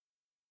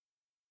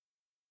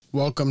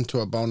Welcome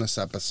to a bonus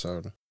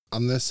episode.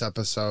 On this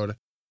episode,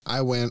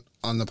 I went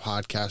on the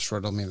podcast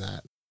Riddle Me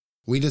That.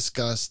 We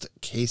discussed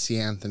Casey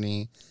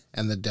Anthony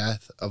and the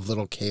death of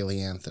little Kaylee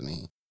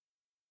Anthony.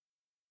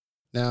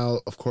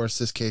 Now, of course,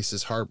 this case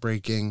is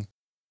heartbreaking,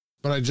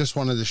 but I just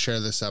wanted to share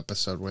this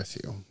episode with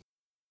you.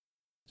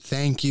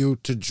 Thank you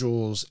to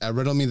Jules at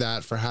Riddle Me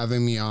That for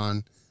having me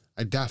on.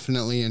 I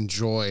definitely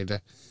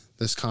enjoyed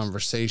this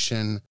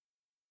conversation.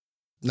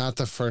 Not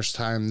the first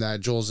time that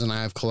Jules and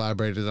I have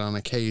collaborated on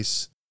a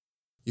case.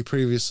 You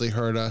previously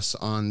heard us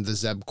on the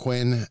Zeb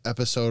Quinn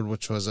episode,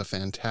 which was a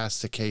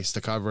fantastic case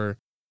to cover.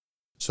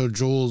 So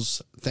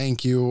Jules,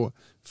 thank you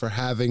for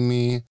having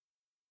me.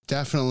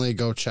 Definitely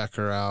go check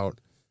her out.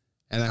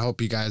 And I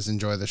hope you guys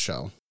enjoy the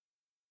show.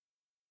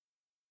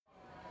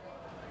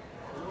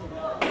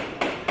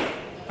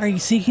 Are you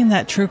seeking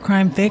that true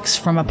crime fix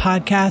from a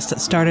podcast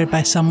that started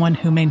by someone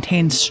who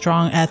maintains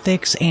strong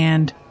ethics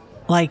and,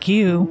 like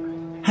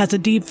you, has a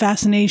deep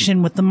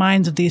fascination with the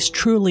minds of these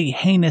truly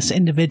heinous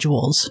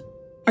individuals?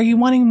 Are you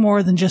wanting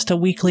more than just a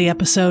weekly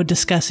episode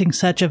discussing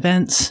such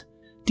events?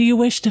 Do you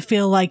wish to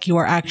feel like you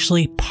are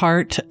actually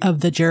part of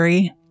the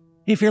jury?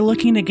 If you're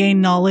looking to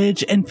gain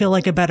knowledge and feel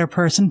like a better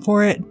person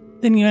for it,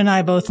 then you and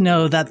I both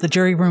know that the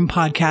Jury Room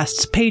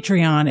Podcast's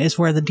Patreon is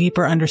where the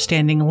deeper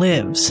understanding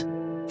lives.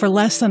 For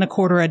less than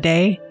 $0.25 a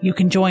day, you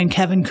can join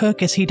Kevin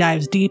Cook as he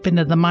dives deep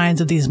into the minds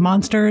of these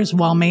monsters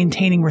while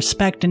maintaining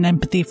respect and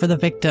empathy for the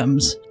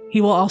victims. He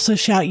will also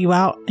shout you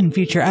out in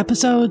future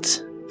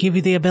episodes, give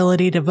you the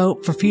ability to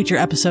vote for future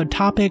episode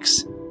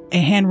topics, a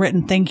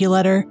handwritten thank you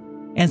letter,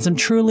 and some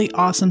truly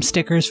awesome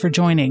stickers for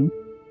joining,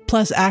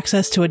 plus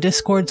access to a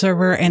Discord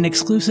server and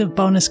exclusive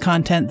bonus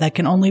content that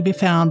can only be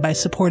found by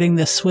supporting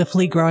this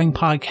swiftly growing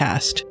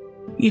podcast.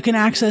 You can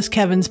access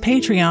Kevin's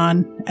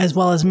Patreon, as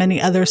well as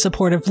many other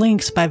supportive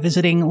links by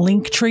visiting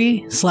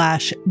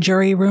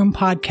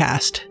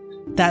linktree/juryroompodcast.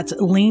 That's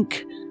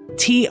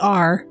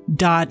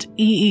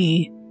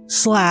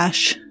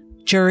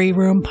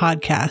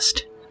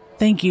linktr.ee/juryroompodcast.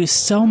 Thank you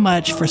so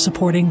much for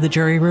supporting the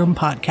Jury Room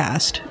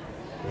Podcast.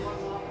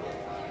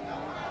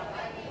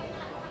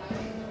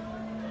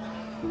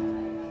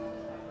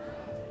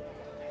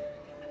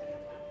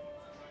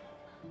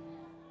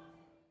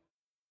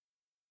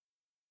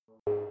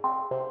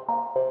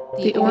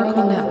 The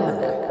Oracle Network.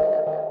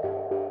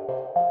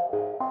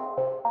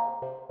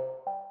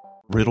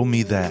 Riddle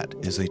Me That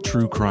is a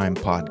true crime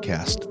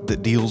podcast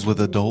that deals with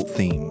adult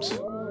themes.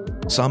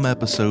 Some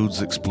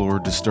episodes explore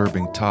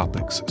disturbing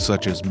topics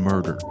such as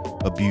murder,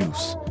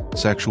 abuse,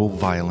 sexual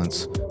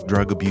violence,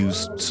 drug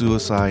abuse,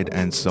 suicide,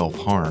 and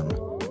self-harm.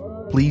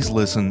 Please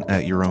listen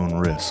at your own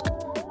risk.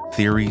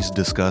 Theories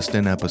discussed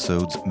in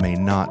episodes may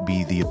not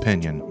be the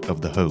opinion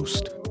of the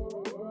host.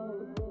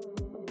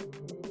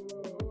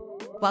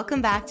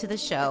 Welcome back to the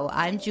show.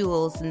 I'm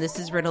Jules, and this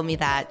is Riddle Me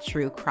That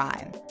True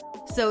Crime.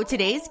 So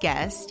today's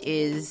guest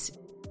is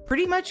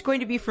pretty much going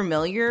to be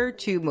familiar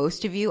to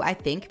most of you, I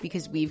think,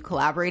 because we've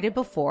collaborated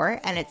before,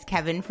 and it's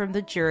Kevin from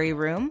the Jury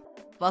Room.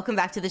 Welcome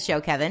back to the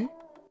show, Kevin.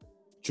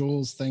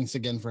 Jules, thanks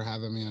again for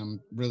having me. I'm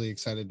really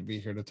excited to be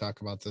here to talk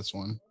about this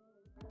one.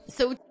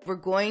 So we're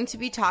going to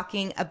be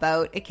talking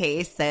about a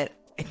case that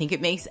I think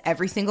it makes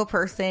every single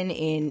person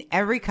in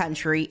every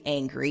country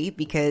angry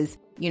because,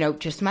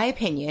 just my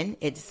opinion,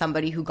 it's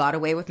somebody who got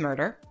away with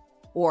murder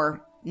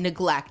or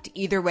neglect.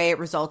 Either way, it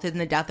resulted in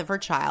the death of her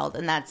child,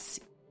 and that's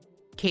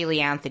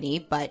Kaylee Anthony,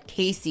 but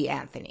Casey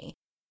Anthony.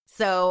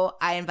 So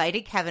I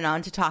invited Kevin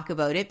on to talk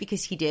about it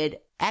because he did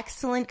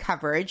excellent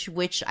coverage,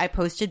 which I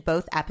posted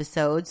both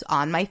episodes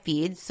on my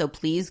feed, so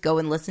please go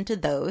and listen to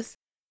those.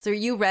 So are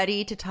you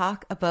ready to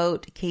talk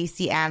about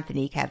Casey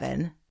Anthony,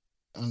 Kevin?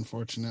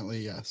 Unfortunately,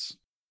 yes.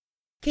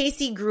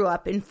 Casey grew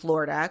up in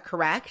Florida,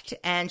 correct?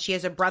 And she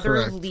has a brother,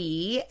 Correct.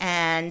 Lee,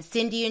 and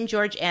Cindy and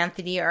George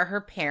Anthony are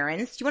her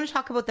parents. Do you want to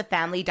talk about the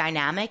family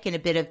dynamic and a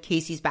bit of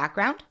Casey's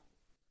background?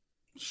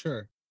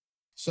 Sure.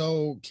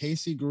 So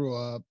Casey grew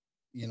up,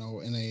 in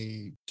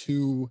a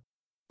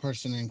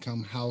 2-person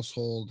income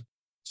household.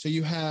 So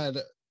you had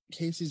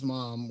Casey's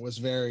mom was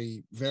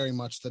very, very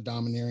much the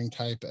domineering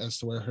type as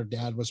to where her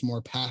dad was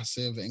more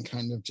passive and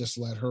kind of just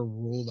let her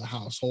rule the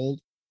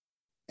household.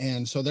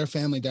 And so their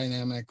family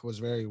dynamic was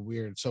very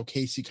weird. So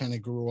Casey kind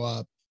of grew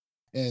up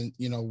and,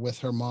 with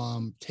her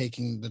mom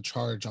taking the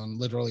charge on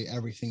literally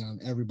everything on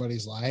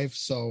everybody's life.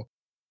 So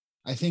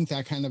I think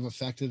that kind of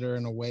affected her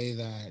in a way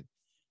that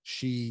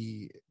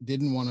she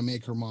didn't want to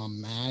make her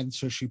mom mad.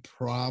 So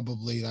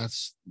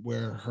that's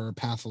where her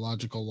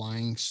pathological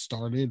lying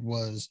started,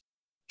 was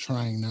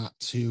trying not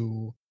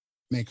to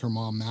make her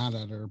mom mad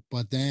at her.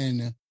 But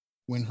then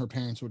when her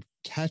parents would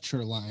catch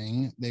her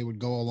lying, they would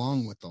go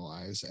along with the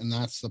lies. And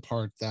that's the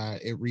part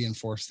that it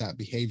reinforced that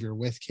behavior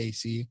with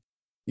Casey,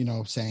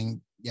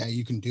 saying, yeah,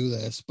 you can do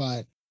this,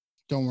 but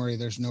don't worry,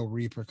 there's no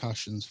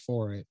repercussions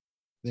for it.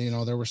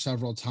 There were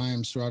several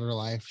times throughout her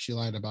life, she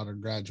lied about her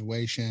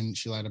graduation.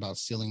 She lied about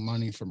stealing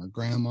money from her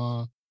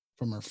grandma,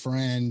 from her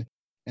friend,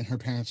 and her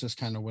parents just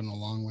kind of went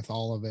along with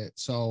all of it.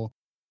 So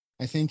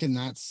I think in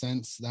that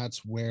sense,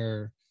 that's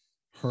where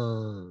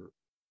her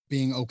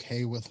being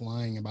okay with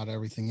lying about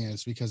everything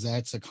is, because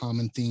that's a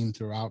common theme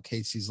throughout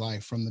Casey's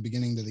life from the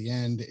beginning to the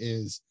end.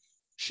 Is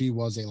she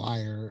was a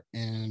liar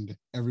and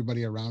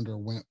everybody around her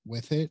went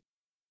with it.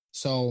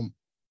 So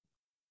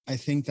I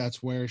think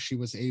that's where she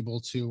was able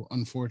to,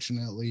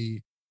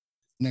 unfortunately,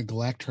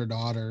 neglect her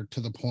daughter to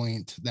the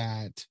point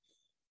that,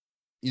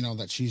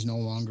 that she's no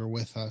longer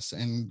with us.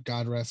 And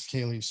God rest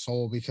Kaylee's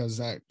soul, because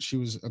that she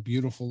was a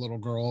beautiful little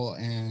girl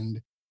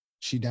and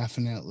she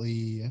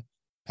definitely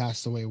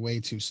passed away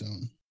way too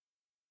soon.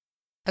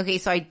 Okay,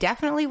 so I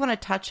definitely want to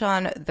touch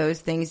on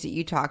those things that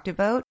you talked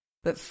about.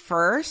 But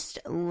first,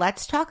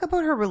 let's talk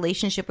about her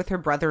relationship with her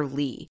brother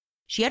Lee.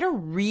 She had a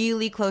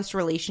really close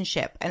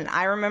relationship. And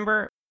I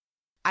remember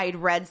I'd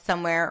read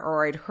somewhere,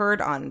 or I'd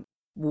heard on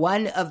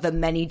one of the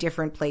many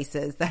different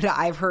places that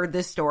I've heard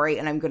this story,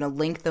 and I'm going to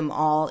link them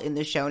all in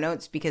the show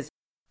notes because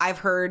I've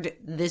heard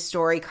this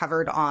story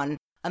covered on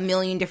a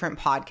million different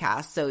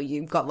podcasts. So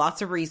you've got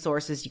lots of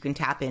resources you can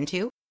tap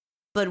into.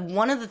 But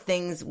one of the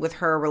things with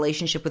her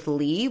relationship with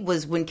Lee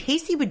was when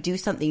Casey would do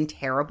something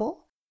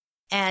terrible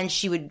and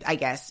she would, I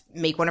guess,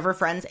 make one of her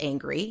friends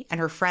angry, and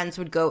her friends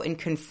would go and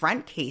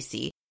confront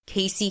Casey.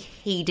 Casey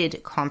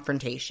hated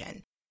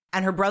confrontation.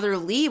 And her brother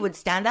Lee would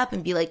stand up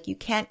and be like, you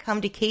can't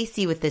come to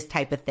Casey with this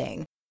type of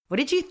thing. What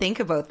did you think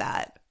about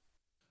that?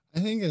 I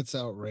think it's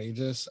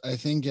outrageous. I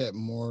think it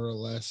more or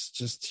less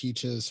just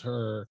teaches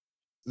her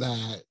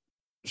that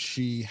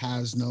she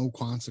has no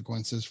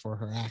consequences for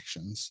her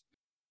actions,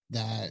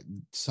 that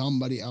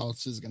somebody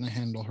else is going to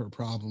handle her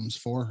problems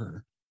for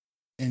her.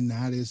 And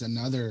that is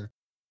another,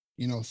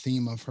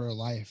 theme of her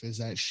life, is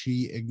that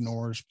she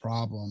ignores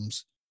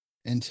problems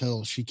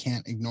until she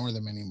can't ignore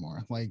them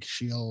anymore. Like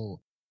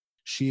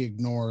she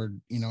ignored,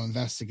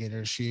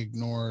 investigators. She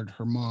ignored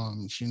her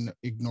mom. She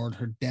ignored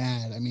her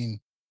dad. I mean,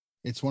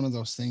 it's one of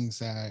those things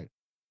that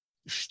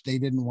they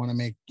didn't want to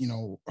make,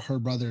 her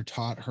brother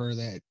taught her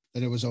that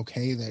it was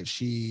okay that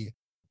she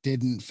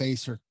didn't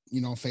face her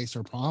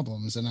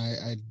problems. And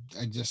I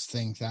just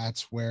think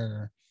that's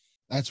where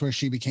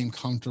she became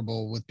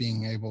comfortable with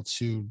being able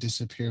to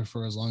disappear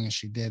for as long as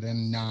she did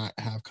and not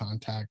have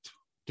contact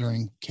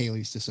during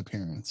Kaylee's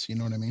disappearance. You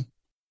know what I mean?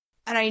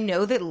 And I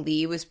know that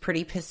Lee was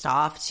pretty pissed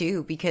off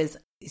too, because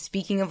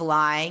speaking of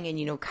lying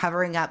and,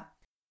 covering up,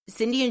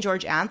 Cindy and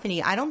George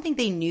Anthony, I don't think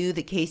they knew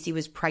that Casey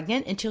was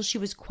pregnant until she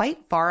was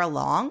quite far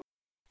along.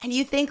 And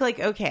you think like,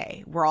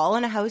 okay, we're all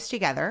in a house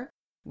together.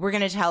 We're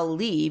going to tell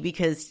Lee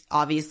because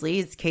obviously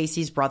it's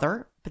Casey's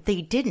brother, but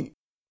they didn't.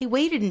 They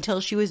waited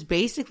until she was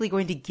basically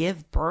going to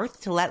give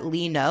birth to let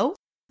Lee know.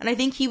 And I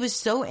think he was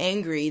so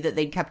angry that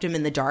they'd kept him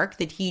in the dark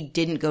that he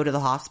didn't go to the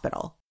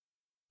hospital.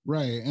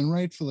 Right. And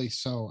rightfully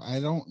so. I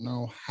don't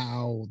know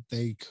how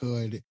they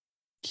could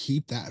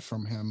keep that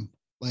from him.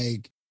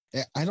 Like,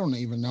 I don't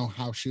even know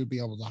how she would be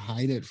able to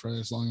hide it for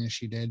as long as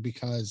she did,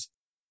 because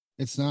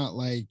it's not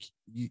like,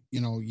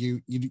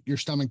 your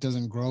stomach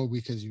doesn't grow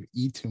because you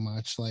eat too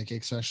much, like,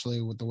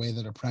 especially with the way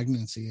that a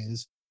pregnancy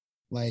is.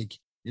 Like,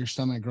 your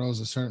stomach grows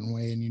a certain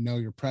way and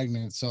you're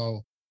pregnant.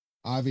 So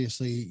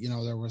obviously,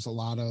 there was a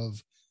lot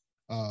of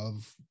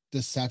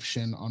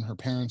deception on her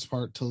parents'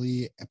 part to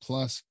Lee,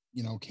 plus,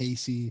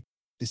 Casey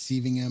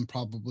deceiving him,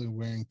 probably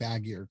wearing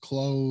baggier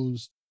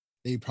clothes.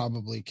 They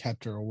probably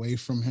kept her away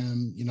from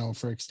him,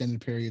 for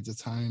extended periods of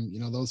time,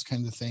 those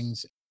kinds of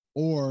things.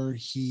 Or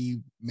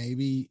he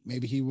maybe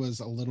he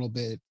was a little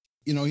bit,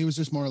 he was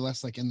just more or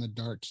less like in the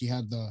dark. He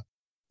had the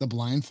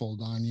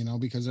blindfold on,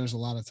 because there's a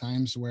lot of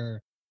times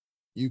where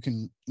you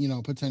can,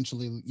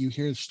 potentially you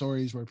hear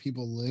stories where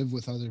people live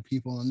with other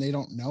people and they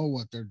don't know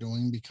what they're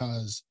doing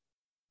because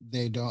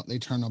they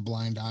turn a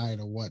blind eye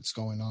to what's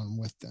going on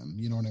with them.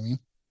 You know what I mean?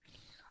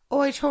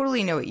 Oh, I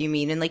totally know what you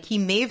mean. And like, he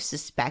may have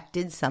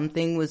suspected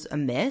something was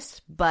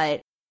amiss,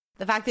 but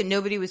the fact that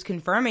nobody was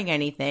confirming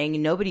anything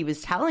and nobody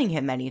was telling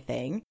him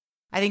anything,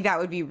 I think that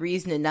would be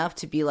reason enough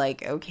to be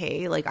like,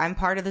 okay, like, I'm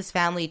part of this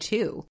family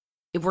too.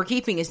 If we're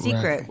keeping a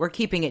secret, right, we're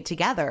keeping it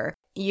together.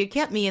 You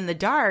kept me in the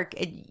dark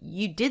and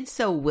you did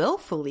so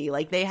willfully.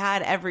 Like, they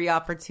had every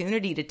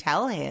opportunity to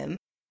tell him.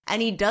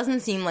 And he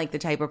doesn't seem like the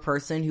type of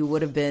person who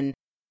would have been,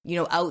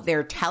 out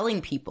there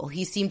telling people.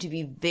 He seemed to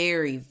be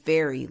very,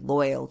 very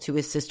loyal to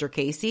his sister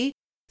Casey.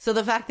 So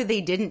the fact that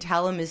they didn't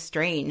tell him is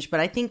strange. But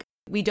I think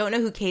we don't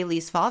know who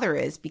Kaylee's father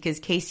is because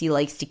Casey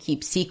likes to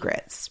keep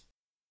secrets.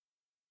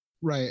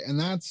 Right. And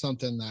that's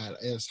something that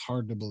is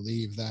hard to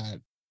believe, that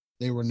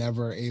they were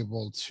never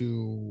able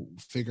to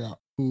figure out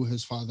who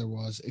his father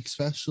was,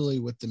 especially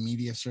with the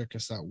media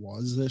circus that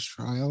was this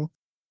trial,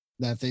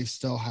 that they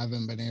still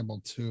haven't been able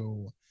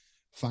to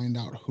find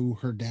out who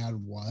her dad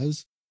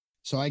was.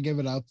 So I give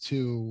it up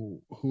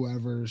to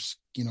whoever's,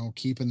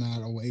 keeping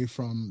that away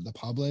from the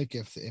public,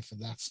 if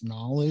that's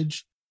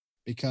knowledge,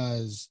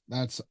 because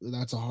that's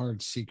a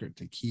hard secret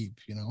to keep,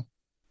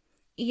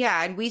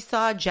 Yeah, and we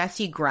saw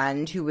Jesse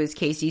Grund, who was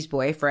Casey's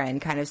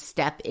boyfriend, kind of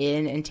step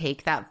in and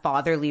take that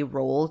fatherly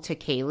role to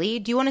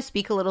Kaylee. Do you want to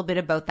speak a little bit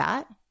about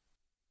that?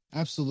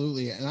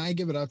 Absolutely. And I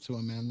give it up to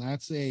him, man.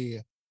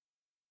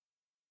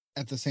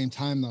 At the same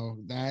time though,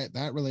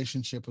 that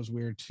relationship was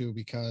weird too,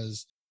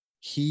 because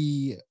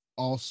he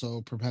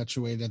also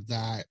perpetuated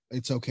that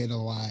it's okay to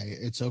lie.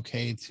 It's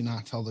okay to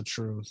not tell the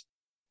truth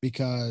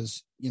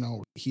because,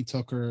 he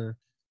took her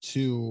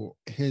to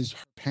his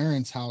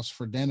parents' house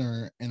for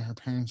dinner and her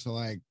parents are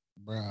like,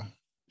 bruh,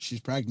 she's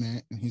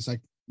pregnant. And he's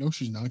like, no,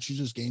 she's not. She's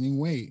just gaining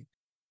weight.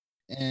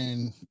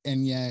 And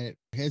yet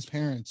his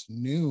parents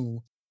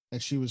knew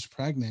that she was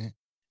pregnant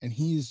and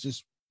he's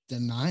just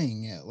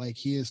denying it. Like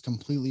he is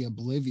completely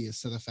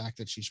oblivious to the fact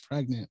that she's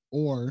pregnant,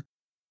 or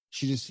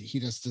he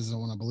just doesn't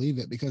want to believe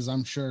it, because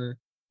I'm sure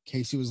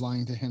Casey was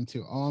lying to him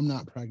too. Oh, I'm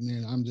not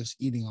pregnant. I'm just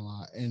eating a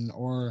lot.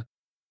 Or,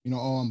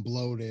 oh, I'm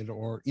bloated,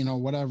 or,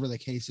 whatever the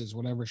case is,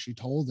 whatever she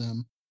told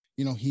him,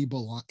 he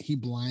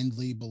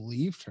blindly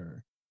believed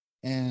her.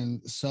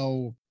 And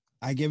so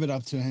I give it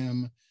up to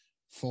him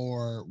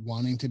for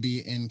wanting to be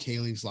in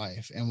Kaylee's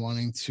life and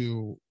wanting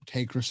to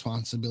take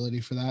responsibility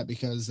for that,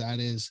 because that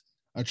is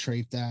a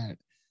trait that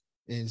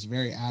is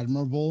very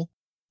admirable.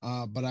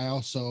 But I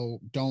also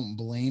don't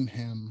blame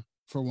him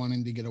for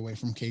wanting to get away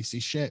from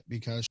Casey's shit,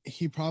 because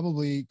he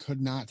probably could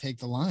not take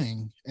the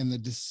lying and the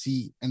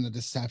deceit and the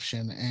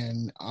deception.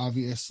 And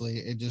obviously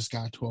it just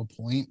got to a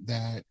point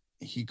that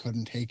he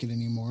couldn't take it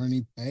anymore and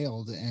he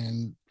bailed.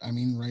 And I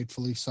mean,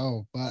 rightfully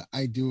so. But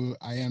I do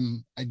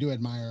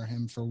admire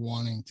him for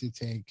wanting to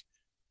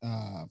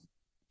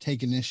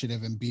take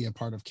initiative and be a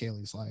part of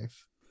Kaylee's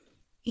life.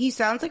 He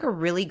sounds like a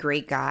really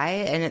great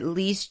guy. And at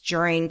least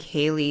during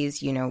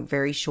Kaylee's,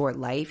 very short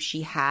life,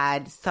 she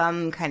had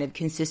some kind of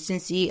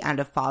consistency and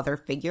a father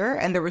figure.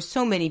 And there were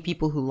so many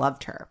people who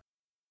loved her.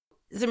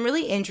 Some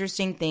really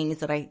interesting things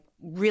that I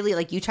really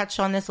like. You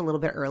touched on this a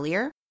little bit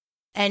earlier,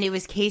 and it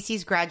was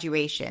Casey's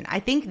graduation. I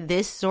think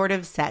this sort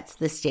of sets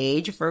the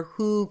stage for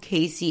who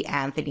Casey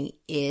Anthony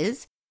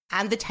is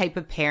and the type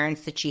of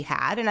parents that she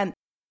had. And I'm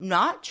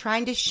not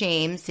trying to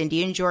shame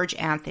Cindy and George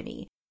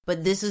Anthony,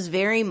 but this is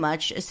very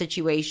much a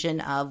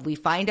situation of, we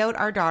find out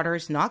our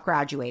daughter's not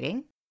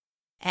graduating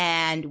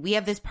and we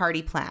have this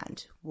party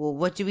planned. Well,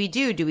 what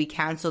do? Do we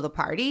cancel the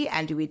party?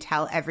 And do we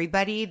tell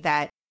everybody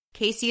that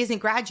Casey isn't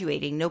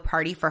graduating, no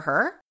party for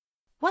her?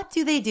 What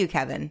do they do,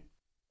 Kevin?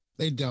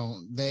 They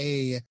don't.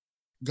 They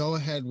go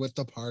ahead with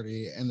the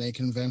party and they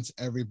convince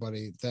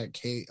everybody that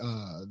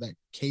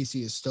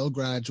Casey is still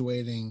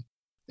graduating.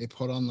 They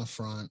put on the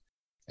front,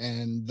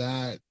 and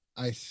that,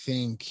 I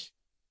think,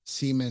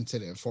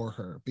 cemented it for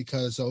her,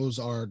 because those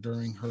are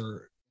during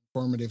her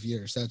formative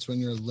years. That's when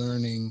you're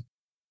learning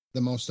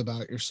the most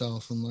about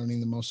yourself and learning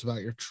the most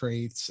about your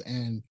traits,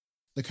 and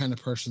the kind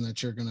of person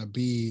that you're going to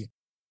be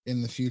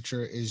in the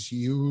future is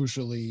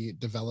usually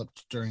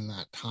developed during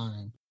that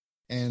time.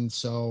 And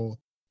so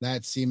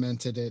that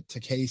cemented it to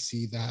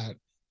Casey that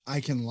I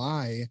can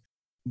lie,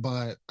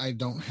 but I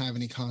don't have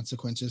any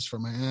consequences for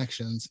my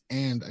actions,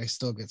 and I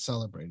still get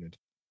celebrated.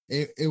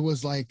 It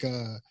was like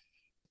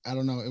I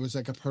don't know, it was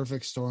like a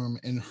perfect storm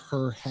in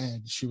her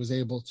head. She was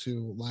able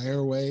to lie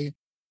her way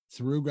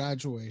through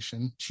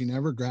graduation. She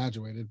never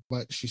graduated,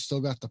 but she still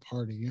got the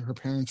party. Her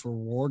parents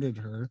rewarded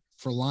her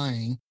for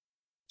lying.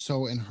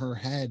 So in her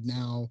head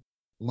now,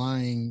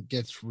 lying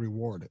gets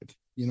rewarded.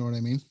 You know what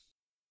I mean?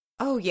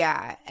 Oh,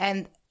 yeah.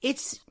 And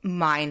it's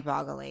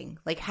mind-boggling,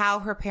 like how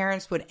her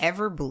parents would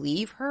ever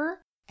believe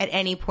her at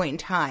any point in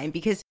time,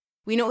 because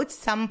we know at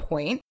some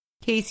point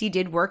Casey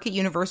did work at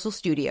Universal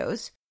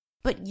Studios,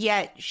 but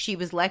yet she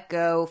was let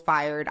go,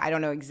 fired. I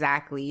don't know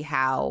exactly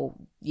how,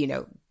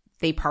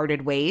 they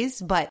parted ways,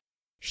 but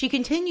she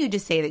continued to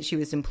say that she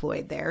was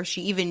employed there.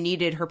 She even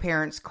needed her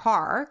parents'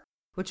 car,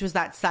 which was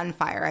that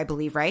Sunfire, I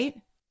believe, right?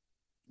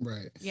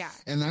 Right. Yeah.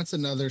 And that's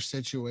another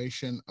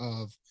situation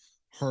of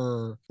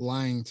her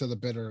lying to the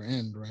bitter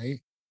end, right?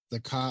 The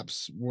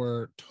cops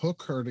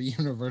took her to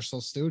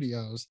Universal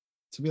Studios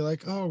to be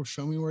like, oh,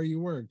 show me where you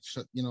worked,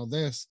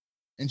 this.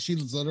 And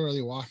she's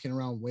literally walking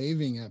around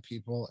waving at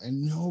people,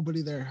 and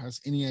nobody there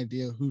has any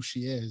idea who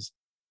she is.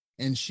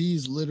 And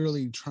she's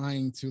literally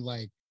trying to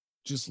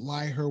just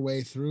lie her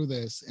way through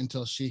this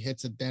until she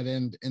hits a dead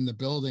end in the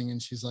building.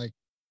 And she's like,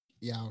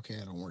 yeah, okay,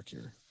 I don't work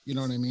here. You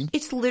know what I mean?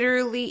 It's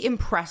literally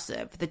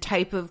impressive, the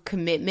type of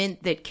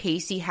commitment that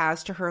Casey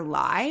has to her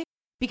lie,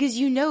 because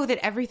you know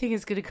that everything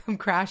is going to come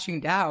crashing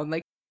down.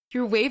 Like,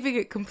 you're waving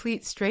at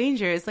complete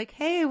strangers, like,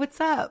 hey,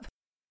 what's up?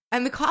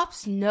 And the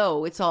cops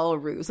know it's all a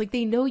ruse. Like,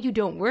 they know you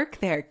don't work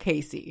there,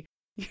 Casey.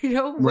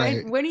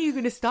 Right. When are you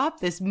going to stop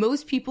this?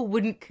 Most people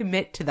wouldn't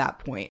commit to that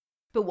point.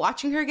 But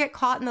watching her get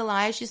caught in the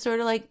lie, she's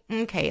sort of like,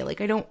 okay,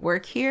 I don't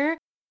work here.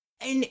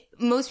 And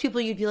most people,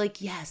 you'd be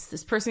like, yes,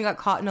 this person got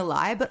caught in a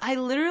lie. But I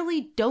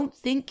literally don't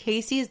think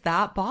Casey is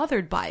that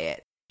bothered by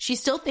it. She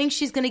still thinks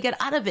she's going to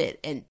get out of it.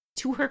 And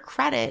to her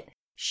credit,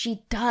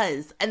 she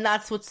does. And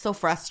that's what's so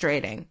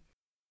frustrating.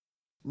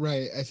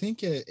 Right. I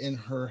think in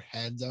her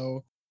head,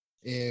 though,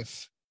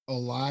 if a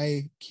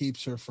lie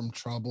keeps her from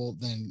trouble,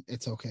 then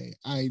it's okay.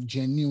 I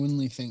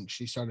genuinely think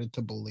she started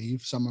to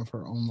believe some of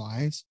her own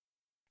lies.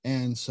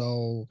 And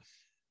so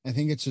I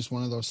think it's just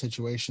one of those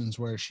situations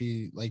where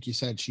she, like you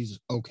said, she's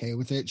okay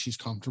with it. She's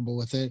comfortable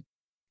with it.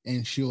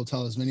 And she will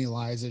tell as many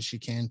lies as she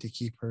can to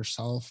keep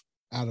herself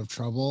out of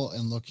trouble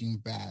and looking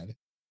bad.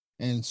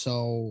 And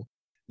so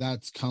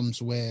that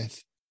comes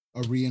with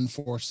a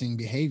reinforcing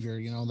behavior,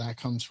 that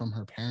comes from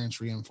her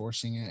parents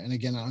reinforcing it. And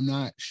again, I'm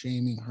not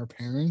shaming her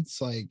parents.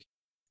 Like,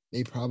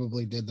 they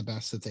probably did the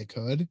best that they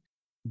could,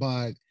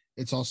 but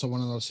it's also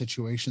one of those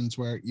situations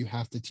where you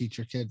have to teach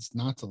your kids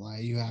not to lie.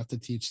 You have to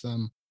teach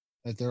them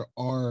that there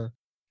are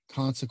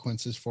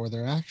consequences for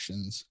their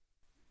actions.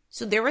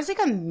 So there was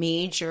like a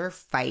major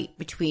fight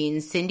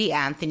between Cindy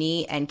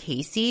Anthony and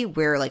Casey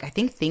where like I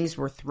think things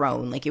were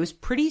thrown. Like it was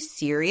pretty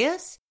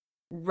serious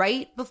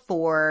right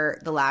before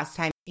the last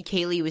time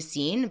Kaylee was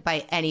seen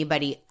by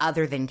anybody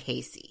other than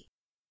Casey.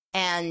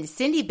 And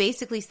Cindy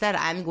basically said,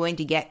 I'm going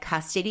to get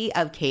custody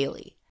of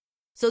Kaylee.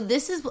 So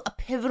this is a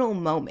pivotal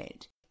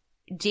moment.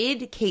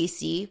 Did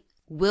Casey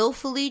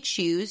willfully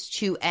choose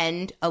to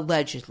end,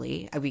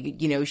 allegedly, I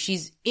mean,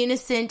 she's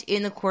innocent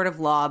in the court of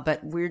law,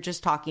 but we're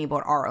just talking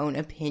about our own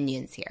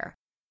opinions here.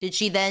 Did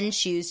she then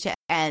choose to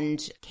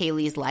end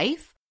Kaylee's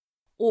life?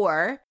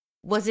 Or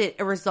was it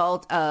a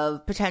result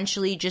of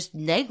potentially just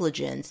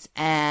negligence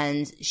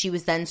and she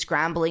was then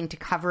scrambling to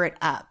cover it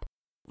up?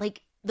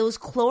 Like those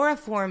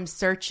chloroform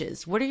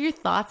searches, what are your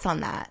thoughts on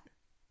that?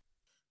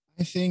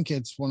 I think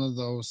it's one of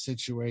those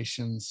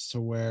situations to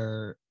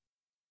where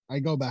I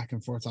go back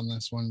and forth on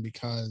this one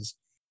because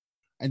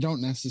I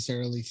don't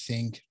necessarily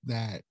think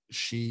that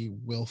she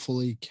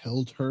willfully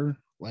killed her,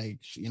 like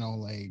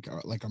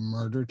a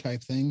murder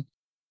type thing.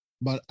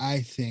 But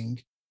I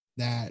think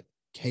that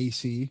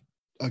Casey,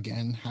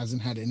 again,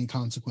 hasn't had any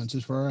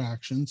consequences for her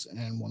actions.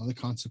 And one of the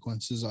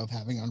consequences of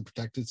having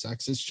unprotected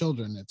sex is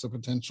children. It's a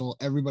potential,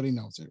 everybody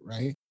knows it,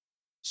 right?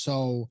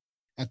 So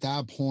at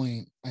that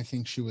point, I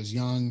think she was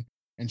young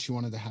and she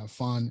wanted to have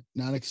fun,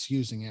 not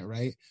excusing it,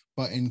 right?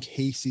 But in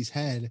Casey's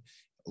head,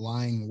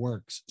 lying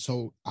works.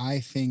 So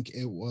I think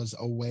it was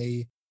a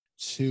way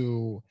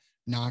to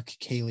knock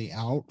Kaylee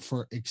out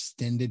for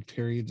extended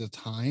periods of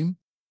time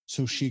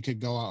so she could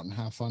go out and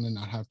have fun and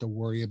not have to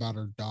worry about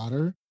her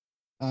daughter.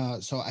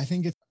 So I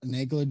think it's a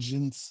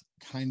negligence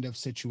kind of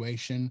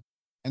situation.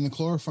 And the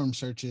chloroform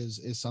searches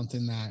is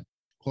something that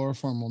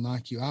chloroform will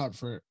knock you out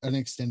for an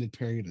extended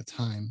period of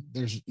time.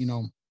 There's,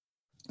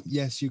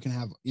 yes, you can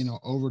have,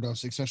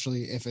 overdose,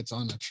 especially if it's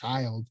on a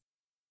child,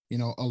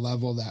 a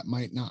level that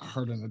might not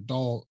hurt an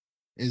adult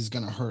is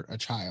going to hurt a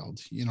child.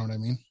 You know what I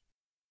mean?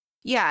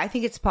 Yeah, I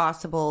think it's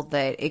possible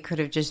that it could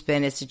have just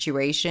been a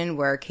situation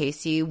where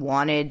Casey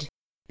wanted,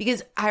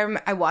 because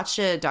I watched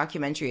a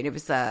documentary and it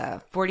was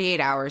a 48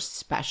 hours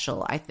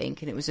special, I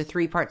think, and it was a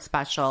 3-part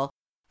special.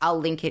 I'll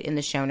link it in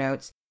the show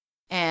notes.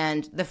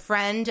 And the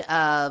friend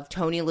of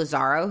Tony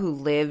Lazzaro, who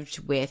lived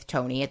with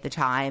Tony at the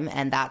time,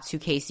 and that's who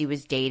Casey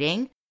was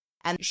dating.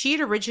 And she had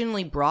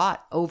originally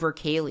brought over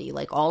Kaylee,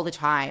 like all the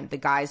time. The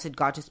guys had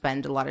got to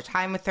spend a lot of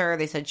time with her.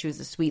 They said she was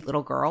a sweet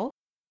little girl.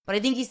 But I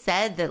think he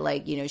said that,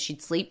 like,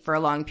 she'd sleep for a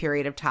long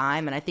period of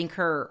time. And I think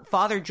her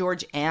father,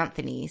 George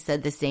Anthony,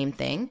 said the same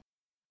thing.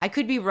 I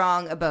could be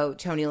wrong about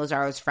Tony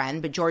Lazzaro's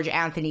friend, but George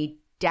Anthony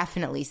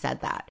definitely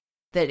said that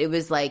it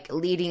was like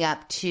leading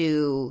up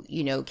to,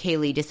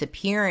 Kaylee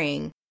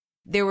disappearing,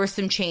 there were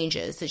some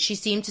changes, that she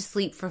seemed to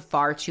sleep for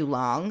far too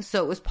long.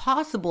 So it was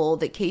possible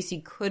that Casey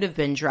could have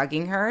been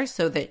drugging her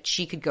so that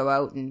she could go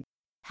out and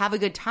have a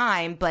good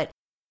time. But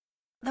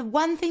the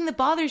one thing that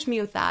bothers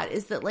me with that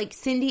is that, like,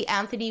 Cindy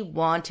Anthony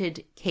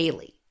wanted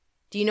Kaylee.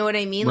 Do you know what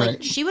I mean? Right.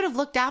 Like, she would have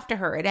looked after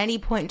her at any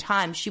point in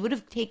time. She would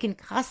have taken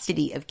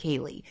custody of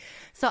Kaylee.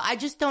 So I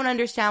just don't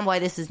understand why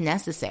this is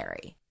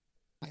necessary.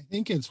 I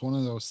think it's one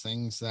of those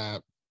things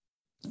that,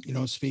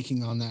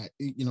 speaking on that,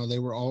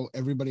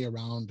 everybody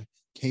around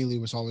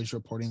Kaylee was always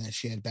reporting that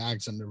she had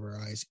bags under her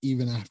eyes,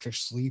 even after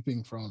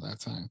sleeping for all that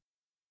time.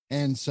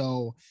 And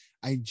so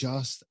I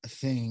just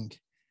think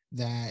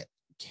that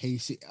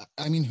Casey,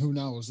 I mean, who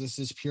knows? This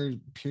is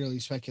purely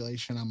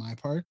speculation on my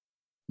part.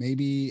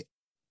 Maybe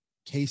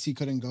Casey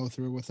couldn't go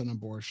through with an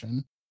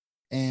abortion.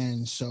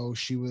 And so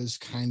she was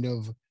kind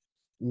of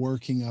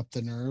working up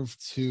the nerve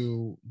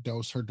to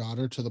dose her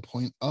daughter to the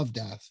point of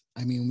death.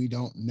 I mean, we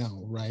don't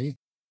know, right?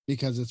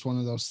 Because it's one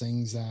of those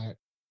things that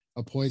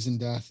a poison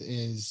death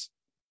is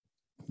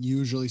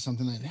usually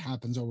something that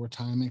happens over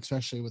time,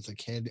 especially with a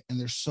kid. And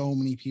there's so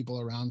many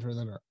people around her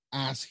that are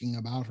asking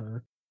about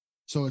her.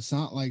 So it's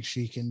not like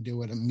she can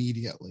do it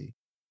immediately.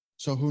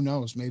 So who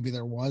knows? Maybe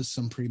there was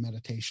some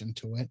premeditation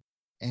to it.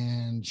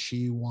 And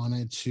she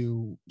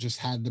just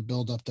had to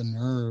build up the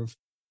nerve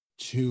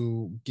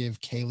to give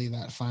Kaylee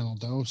that final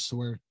dose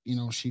where,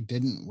 she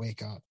didn't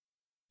wake up.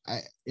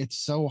 It's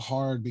so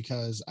hard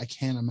because I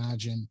can't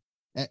imagine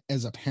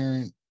as a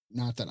parent,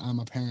 not that I'm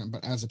a parent,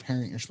 but as a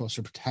parent, you're supposed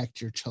to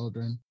protect your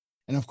children.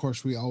 And of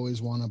course, we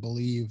always want to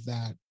believe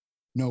that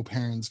no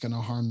parent's going to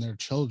harm their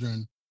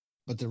children.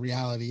 But the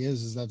reality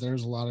is that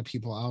there's a lot of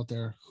people out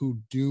there who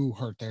do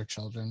hurt their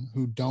children,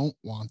 who don't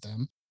want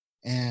them.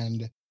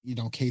 And,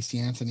 Casey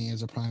Anthony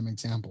is a prime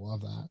example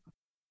of that.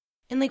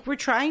 And like, we're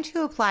trying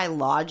to apply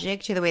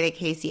logic to the way that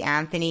Casey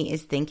Anthony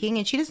is thinking,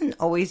 and she doesn't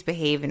always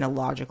behave in a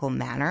logical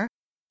manner.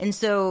 And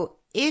so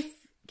if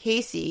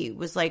Casey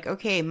was like,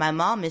 okay, my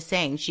mom is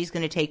saying she's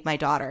going to take my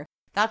daughter,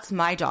 that's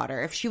my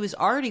daughter. If she was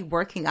already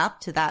working up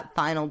to that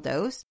final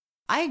dose,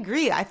 I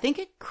agree. I think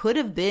it could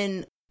have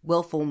been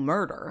willful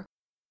murder.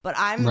 But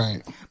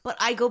Right. but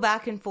I go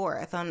back and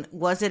forth on,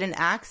 was it an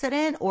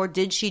accident or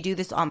did she do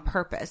this on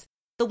purpose?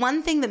 The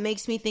one thing that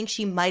makes me think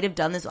she might have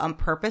done this on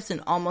purpose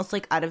and almost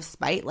like out of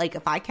spite, like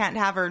if I can't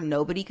have her,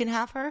 nobody can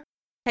have her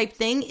type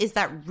thing, is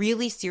that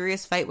really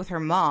serious fight with her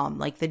mom,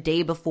 like the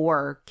day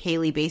before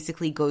Kaylee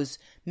basically goes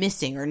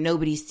missing or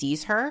nobody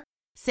sees her,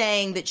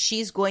 saying that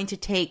she's going to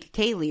take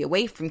Kaylee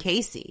away from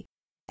Casey.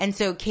 And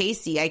so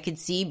Casey, I could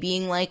see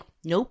being like,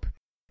 nope,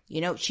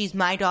 she's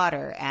my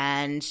daughter.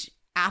 And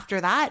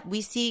after that,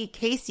 we see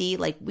Casey,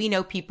 like we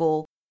know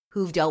people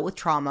who've dealt with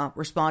trauma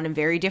respond in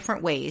very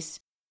different ways.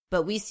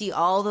 But we see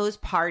all those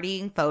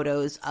partying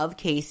photos of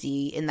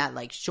Casey in that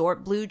like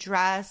short blue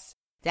dress,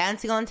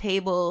 dancing on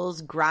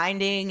tables,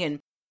 grinding, and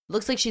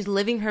looks like she's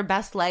living her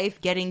best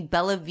life, getting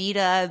Bella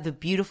Vita, the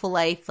beautiful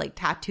life, like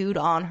tattooed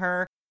on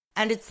her.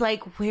 And it's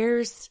like,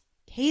 where's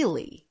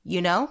Kaylee,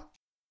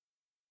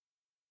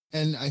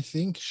 And I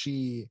think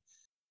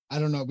I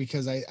don't know,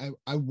 because I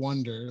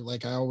wonder,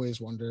 like I always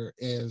wonder,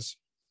 is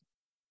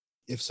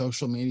if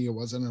social media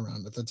wasn't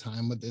around at the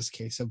time, would this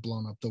case have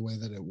blown up the way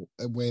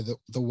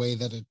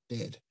that it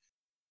did,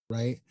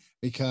 right?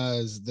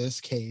 Because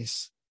this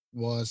case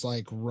was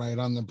like right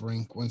on the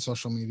brink when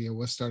social media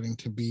was starting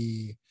to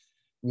be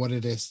what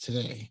it is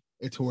today.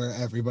 It's where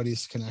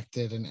everybody's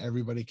connected and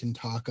everybody can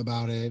talk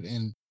about it.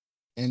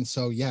 And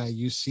so, yeah,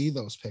 you see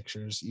those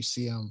pictures, you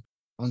see them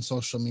on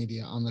social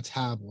media, on the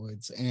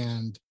tabloids.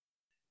 And,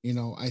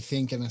 I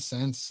think in a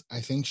sense, I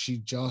think she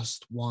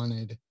just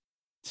wanted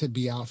to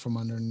be out from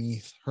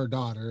underneath her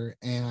daughter.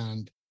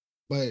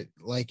 But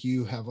like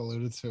you have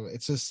alluded to,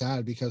 it's just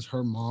sad because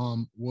her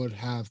mom would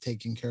have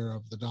taken care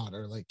of the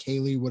daughter. Like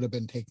Kaylee would have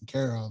been taken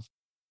care of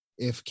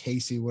if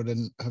Casey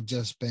wouldn't have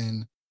just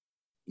been,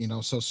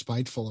 so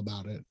spiteful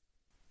about it.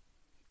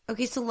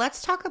 Okay, so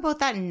let's talk about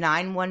that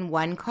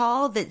 911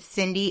 call that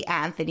Cindy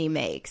Anthony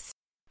makes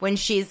when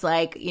she's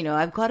like,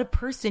 I've got a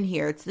person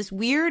here. It's this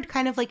weird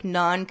kind of like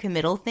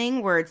non-committal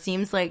thing where it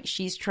seems like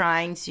she's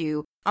trying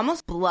to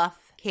almost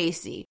bluff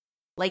Casey.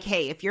 Like,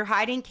 hey, if you're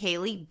hiding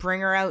Kaylee,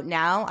 bring her out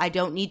now. I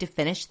don't need to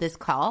finish this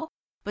call.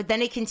 But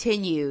then it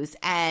continues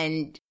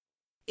and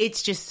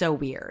it's just so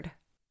weird.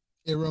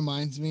 It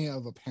reminds me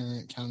of a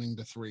parent counting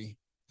to 3.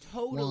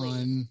 Totally.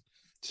 1,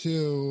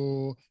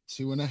 2,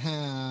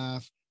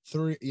 2.5,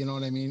 3, you know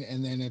what I mean?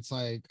 And then it's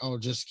like, oh,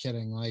 just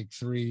kidding, like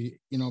 3,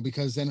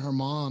 because then her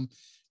mom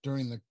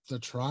during the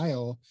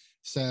trial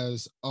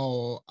says,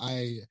 oh,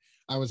 I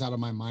was out of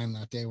my mind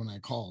that day when I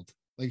called.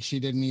 Like she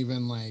didn't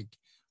even like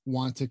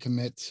want to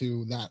commit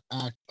to that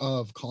act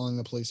of calling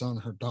the police on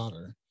her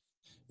daughter,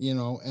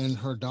 and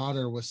her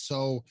daughter was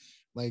so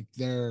like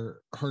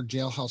her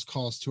jailhouse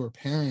calls to her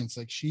parents,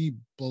 like she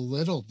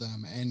belittled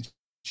them and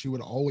she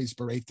would always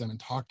berate them and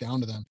talk down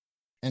to them.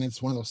 And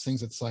it's one of those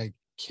things, it's like,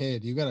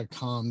 kid, you got to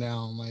calm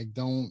down. Like,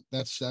 those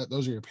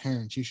are your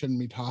parents. You shouldn't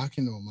be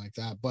talking to them like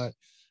that. But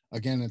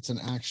again, it's an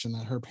action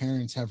that her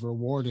parents have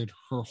rewarded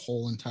her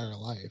whole entire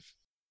life.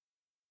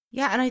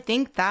 Yeah, and I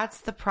think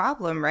that's the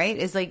problem, right?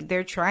 Is like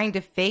they're trying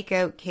to fake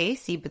out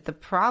Casey, but the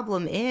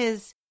problem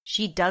is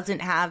she doesn't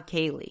have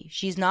Kaylee.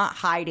 She's not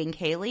hiding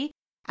Kaylee.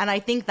 And I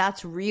think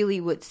that's really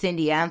what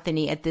Cindy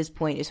Anthony at this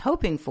point is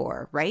hoping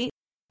for, right?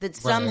 That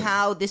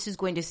somehow this is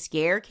going to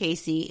scare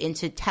Casey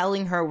into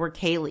telling her where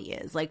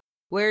Kaylee is. Like,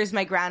 where's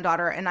my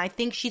granddaughter? And I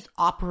think she's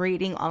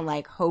operating on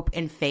like hope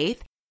and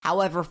faith.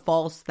 However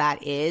false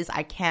that is,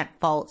 I can't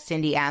fault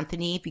Cindy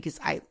Anthony because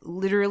I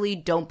literally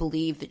don't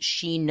believe that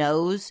she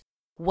knows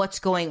what's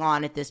going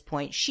on at this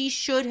point. She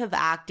should have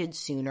acted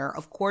sooner.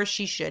 Of course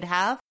she should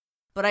have.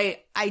 But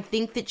I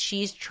think that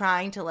she's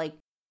trying to like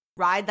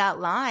ride that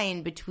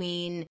line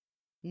between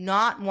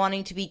not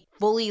wanting to be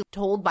fully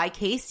told by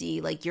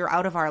Casey, like, you're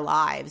out of our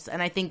lives.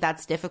 And I think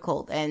that's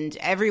difficult. And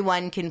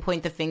everyone can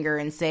point the finger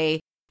and say,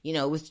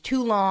 it was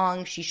too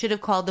long. She should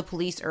have called the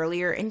police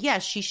earlier. And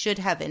yes, she should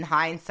have in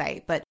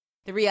hindsight. But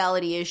the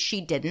reality is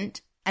she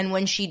didn't. And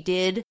when she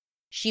did,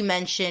 she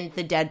mentioned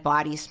the dead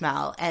body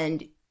smell.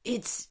 And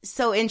it's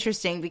so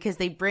interesting because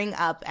they bring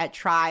up at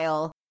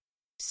trial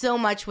so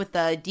much with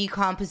the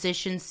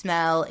decomposition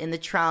smell in the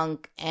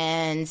trunk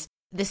and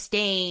the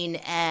stain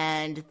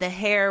and the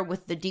hair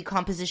with the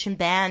decomposition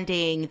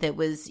banding that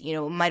was,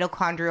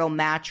 mitochondrial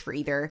match for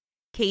either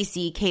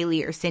Casey,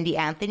 Kaylee, or Cindy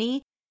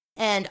Anthony.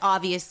 And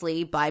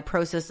obviously, by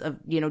process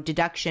of,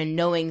 deduction,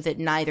 knowing that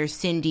neither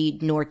Cindy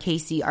nor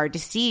Casey are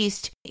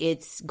deceased,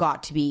 it's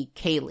got to be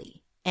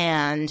Kaylee.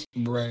 And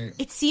right.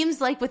 It seems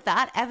like with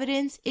that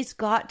evidence, it's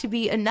got to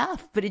be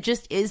enough, but it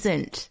just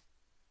isn't.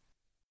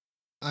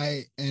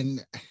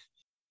 And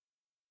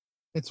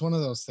it's one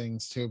of those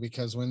things too,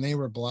 because when they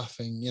were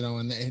bluffing,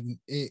 and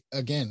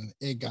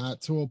it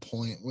got to a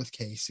point with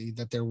Casey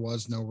that there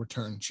was no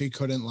return. She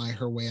couldn't lie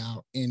her way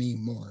out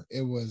anymore.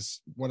 It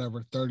was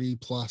 30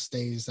 plus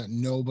days that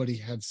nobody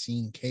had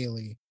seen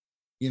Kaylee.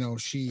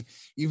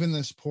 Even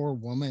this poor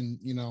woman,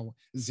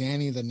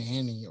 Zanny the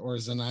nanny, or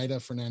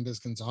Zenaida Fernandez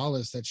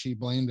Gonzalez, that she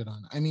blamed it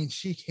on. I mean,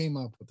 she came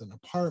up with an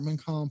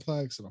apartment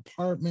complex, an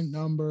apartment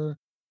number,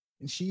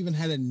 and she even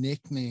had a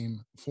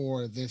nickname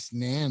for this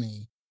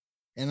nanny.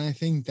 And I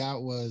think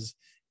that was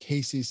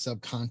Casey's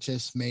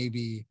subconscious,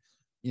 maybe,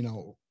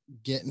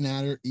 getting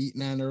at her,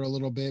 eating at her a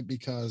little bit,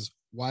 because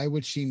why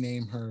would she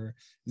name her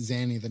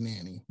Zanny the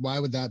nanny? Why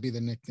would that be the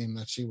nickname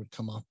that she would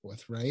come up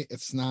with, right?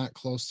 It's not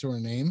close to her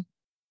name.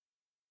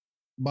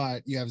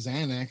 But you have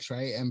Xanax,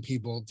 right? And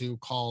people do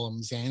call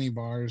them Zanny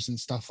bars and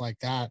stuff like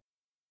that.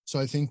 So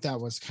I think that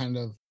was kind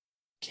of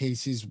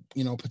Casey's,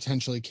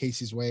 potentially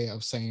Casey's way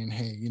of saying,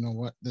 hey, you know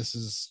what? This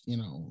is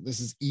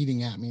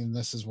eating at me, and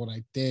this is what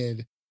I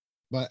did.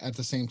 But at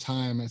the same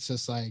time, it's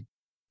just like,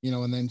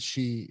 and then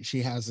she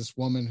has this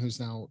woman who's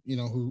now,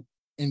 who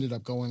ended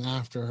up going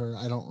after her.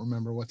 I don't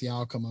remember what the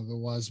outcome of it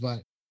was,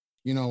 but,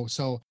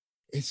 so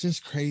it's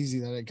just crazy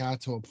that it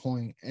got to a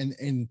point.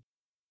 And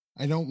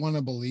I don't want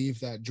to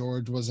believe that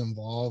George was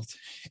involved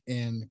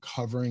in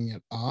covering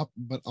it up,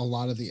 but a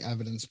lot of the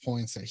evidence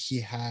points that he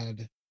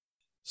had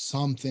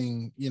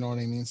something,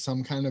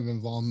 some kind of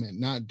involvement,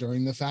 not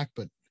during the fact,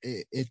 but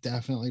it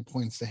definitely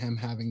points to him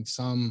having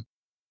some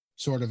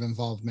sort of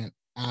involvement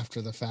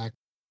after the fact.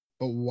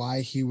 But why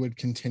he would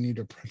continue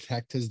to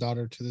protect his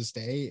daughter to this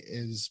day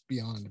is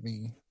beyond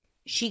me.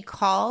 She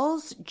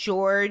calls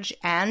George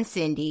and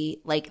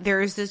Cindy, like,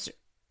 there's this,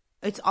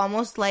 it's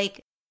almost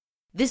like,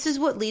 this is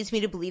what leads me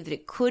to believe that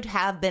it could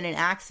have been an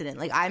accident.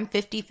 Like, I'm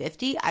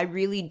 50-50. I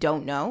really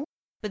don't know.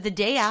 But the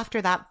day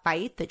after that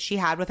fight that she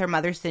had with her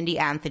mother, Cindy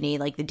Anthony,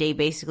 like the day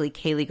basically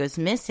Kaylee goes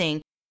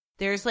missing,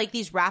 there's like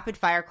these rapid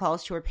fire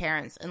calls to her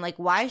parents. And like,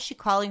 why is she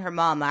calling her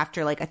mom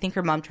after, like, I think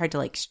her mom tried to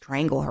like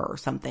strangle her or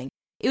something?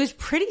 It was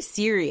pretty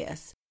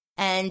serious.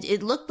 And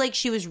it looked like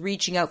she was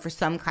reaching out for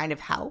some kind of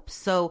help.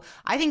 So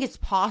I think it's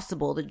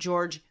possible that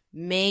George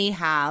may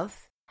have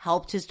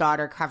helped his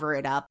daughter cover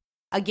it up.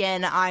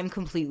 Again, I'm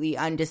completely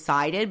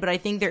undecided, but I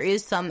think there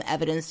is some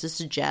evidence to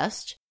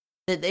suggest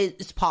that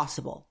it's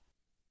possible,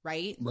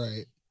 right?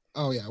 Right.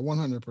 Oh, yeah,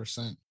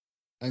 100%.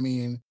 I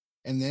mean,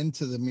 and then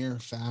to the mere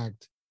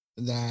fact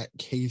that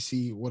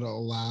Casey would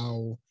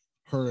allow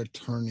her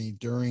attorney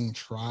during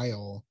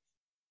trial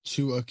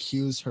to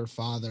accuse her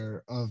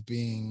father of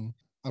being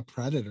a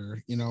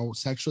predator,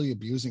 sexually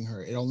abusing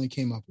her. It only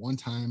came up one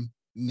time,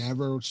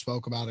 never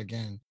spoke about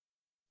again.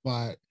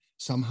 But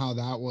somehow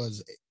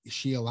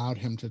she allowed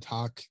him to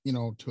talk,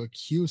 to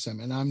accuse him.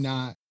 And I'm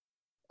not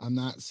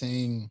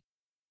saying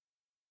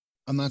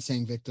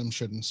victims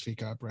shouldn't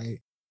speak up,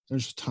 right?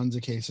 There's tons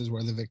of cases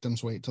where the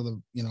victims wait till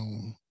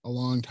a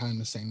long time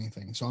to say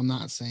anything. So I'm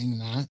not saying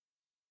that,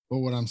 but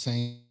what I'm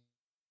saying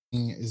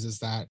is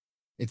that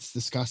it's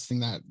disgusting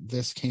that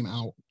this came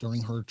out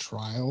during her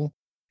trial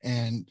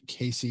and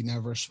Casey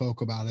never spoke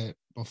about it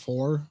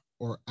before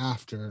or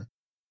after.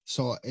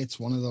 So it's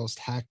one of those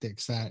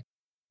tactics that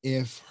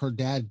if her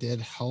dad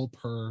did help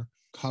her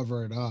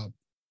cover it up,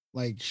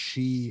 like,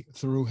 she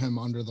threw him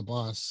under the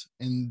bus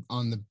and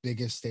on the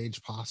biggest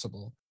stage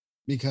possible,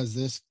 because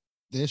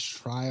this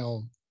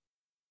trial,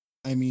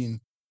 I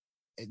mean,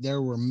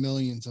 there were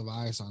millions of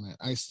eyes on it.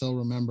 I still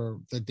remember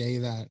the day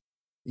that,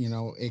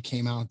 it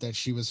came out that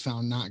she was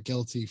found not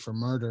guilty for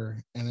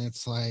murder. And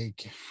it's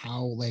like,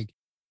 how, like,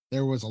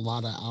 there was a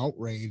lot of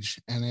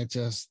outrage, and it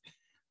just,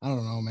 I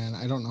don't know, man.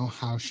 I don't know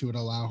how she would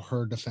allow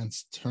her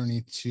defense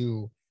attorney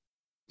to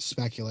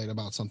speculate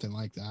about something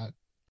like that.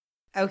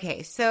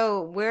 Okay,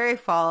 so where I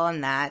fall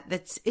on that,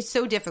 it's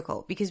so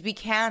difficult because we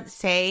can't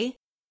say,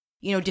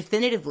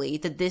 definitively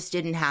that this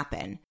didn't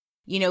happen.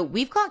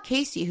 We've got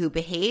Casey who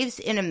behaves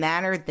in a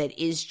manner that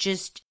is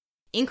just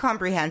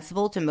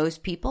incomprehensible to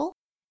most people.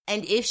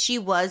 And if she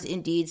was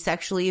indeed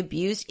sexually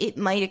abused, it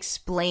might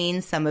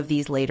explain some of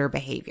these later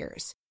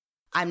behaviors.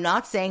 I'm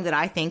not saying that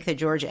I think that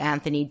George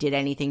Anthony did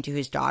anything to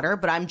his daughter,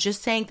 but I'm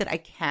just saying that I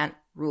can't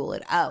rule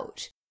it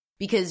out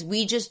because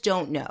we just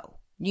don't know.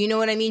 You know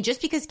what I mean?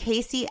 Just because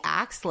Casey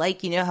acts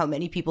like, how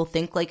many people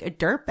think like a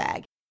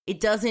dirtbag, it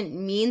doesn't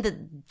mean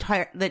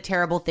that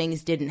terrible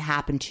things didn't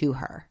happen to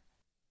her.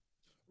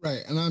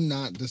 Right. And I'm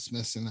not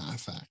dismissing that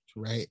fact,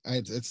 right?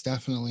 It's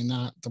definitely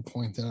not the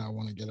point that I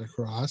want to get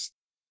across.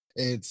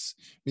 It's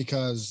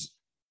because,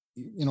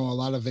 a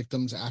lot of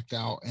victims act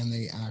out and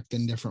they act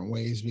in different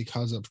ways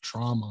because of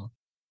trauma.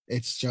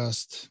 It's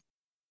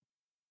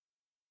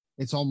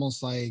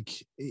almost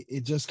like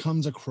it just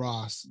comes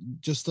across,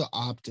 just the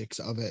optics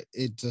of it.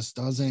 It just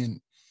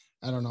doesn't,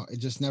 I don't know. It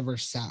just never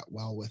sat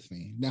well with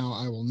me. Now,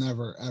 I will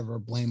never, ever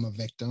blame a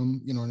victim.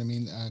 You know what I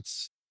mean?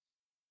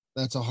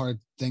 That's a hard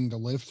thing to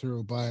live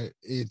through, but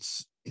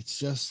it's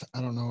just,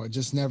 I don't know. It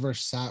just never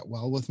sat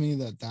well with me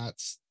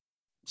that's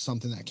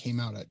something that came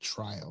out at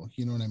trial.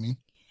 You know what I mean?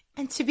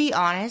 And to be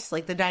honest,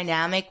 like the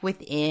dynamic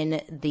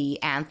within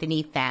the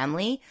Anthony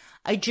family,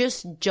 I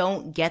just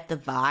don't get the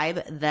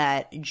vibe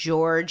that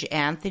George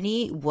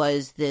Anthony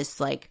was this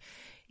like,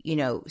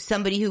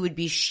 somebody who would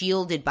be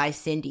shielded by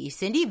Cindy.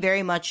 Cindy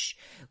very much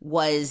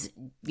was,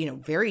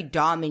 very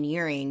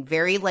domineering,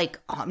 very like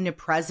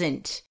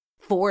omnipresent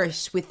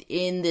force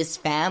within this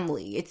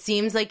family. It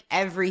seems like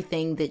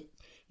everything that,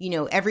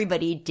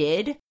 everybody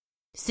did,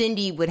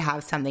 Cindy would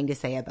have something to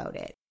say about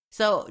it.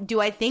 So do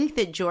I think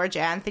that George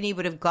Anthony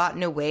would have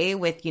gotten away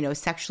with,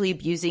 sexually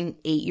abusing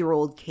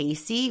 8-year-old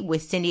Casey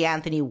with Cindy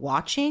Anthony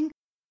watching?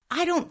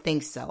 I don't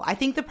think so. I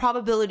think the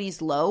probability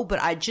is low, but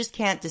I just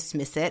can't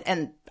dismiss it.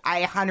 And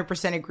I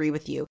 100% agree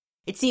with you.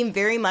 It seemed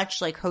very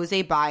much like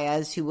Jose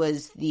Baez, who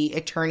was the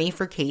attorney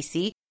for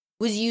Casey,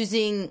 was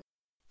using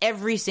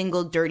every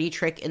single dirty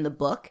trick in the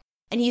book.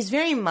 And he's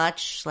very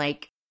much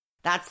like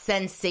that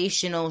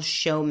sensational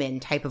showman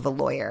type of a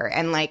lawyer.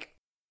 And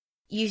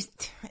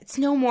it's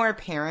no more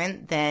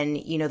apparent than,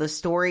 the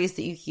stories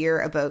that you hear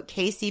about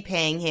Casey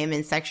paying him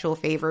in sexual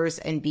favors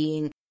and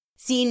being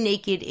seen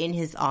naked in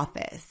his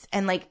office.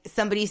 And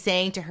somebody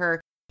saying to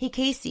her, hey,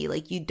 Casey,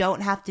 you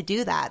don't have to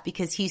do that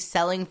because he's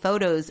selling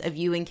photos of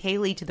you and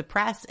Kaylee to the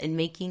press and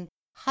making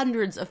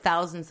hundreds of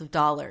thousands of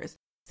dollars.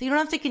 So you don't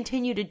have to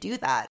continue to do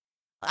that.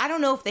 I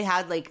don't know if they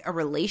had a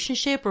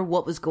relationship or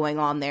what was going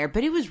on there,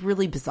 but it was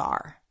really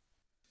bizarre.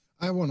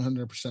 I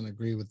 100%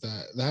 agree with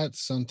that.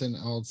 That's something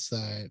else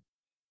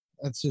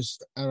that's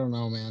just, I don't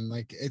know, man.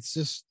 It's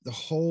just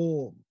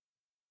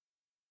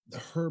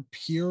her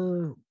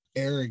pure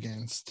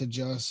arrogance to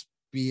just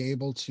be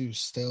able to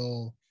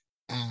still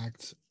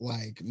act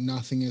like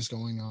nothing is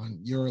going on.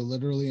 You're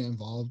literally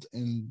involved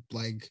in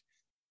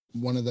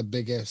one of the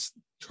biggest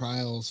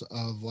trials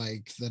of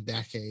the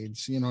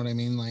decades. You know what I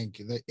mean?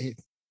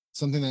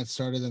 Something that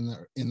started in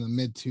the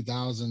mid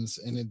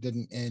 2000s and it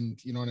didn't end,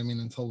 you know what I mean,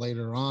 until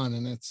later on.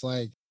 And it's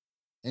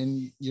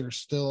and you're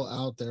still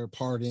out there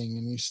partying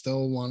and you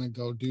still want to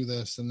go do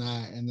this and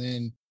that. And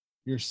then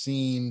you're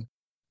seen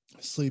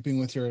sleeping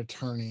with your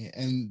attorney.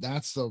 And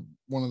that's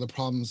one of the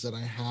problems that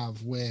I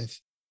have with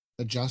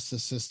the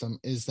justice system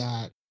is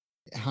that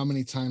how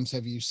many times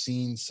have you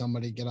seen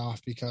somebody get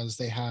off because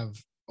they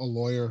have a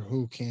lawyer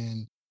who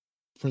can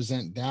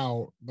present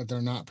doubt, but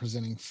they're not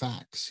presenting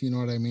facts? You know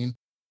what I mean?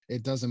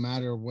 It doesn't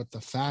matter what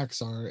the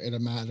facts are. It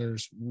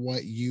matters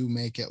what you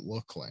make it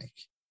look like.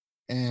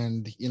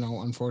 And,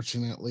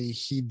 unfortunately,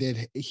 he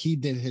did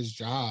his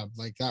job.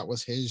 That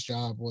was his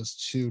job, was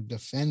to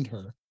defend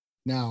her.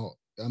 Now,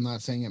 I'm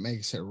not saying it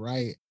makes it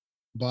right,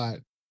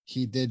 but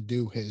he did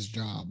do his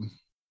job.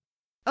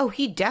 Oh,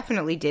 he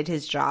definitely did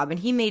his job, and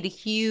he made a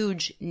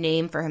huge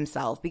name for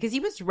himself because he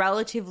was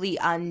relatively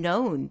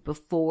unknown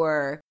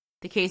before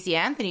the Casey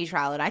Anthony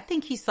trial, and I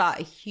think he saw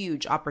a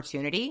huge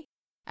opportunity,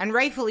 and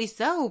rightfully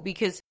so,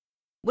 because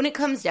when it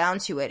comes down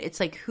to it, it's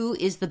who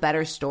is the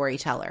better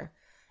storyteller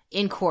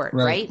in court,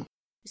 right?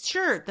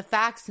 Sure, the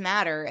facts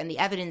matter and the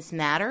evidence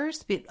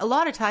matters, but a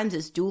lot of times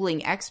it's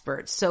dueling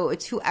experts. So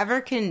it's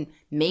whoever can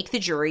make the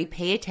jury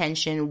pay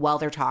attention while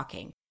they're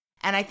talking.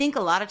 And I think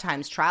a lot of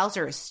times trials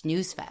are a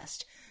snooze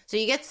fest. So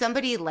you get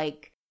somebody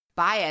like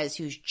Baez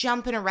who's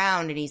jumping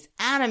around and he's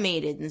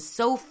animated and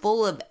so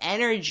full of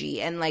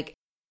energy and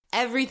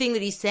everything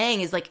that he's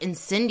saying is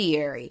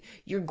incendiary.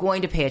 You're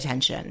going to pay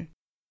attention.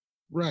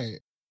 Right.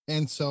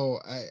 And so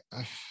I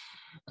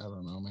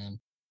don't know, man.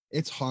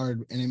 It's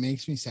hard and it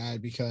makes me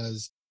sad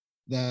because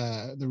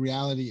the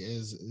reality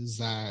is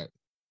that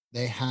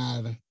they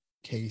had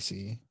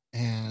Casey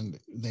and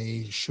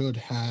they should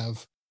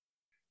have,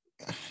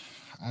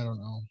 I don't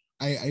know.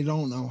 I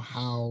don't know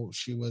how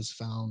she was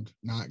found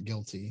not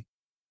guilty.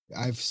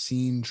 I've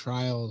seen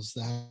trials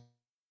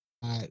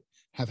that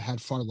have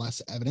had far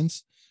less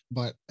evidence,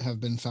 but have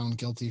been found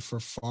guilty for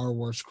far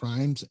worse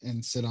crimes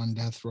and sit on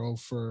death row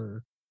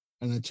for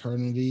an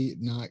eternity,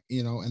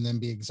 and then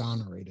be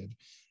exonerated.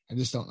 I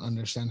just don't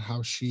understand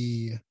how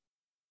she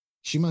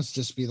must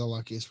just be the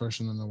luckiest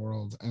person in the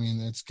world. I mean,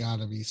 it's got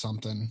to be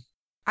something.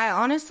 I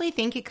honestly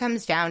think it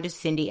comes down to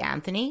Cindy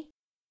Anthony.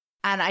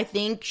 And I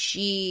think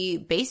she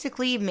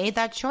basically made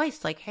that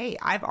choice. Hey,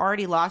 I've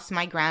already lost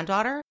my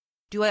granddaughter.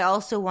 Do I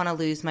also want to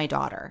lose my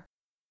daughter?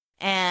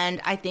 And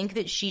I think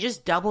that she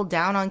just doubled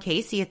down on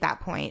Casey at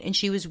that point. And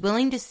she was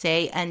willing to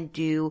say and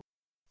do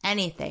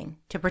anything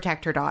to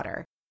protect her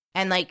daughter.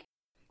 And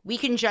we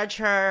can judge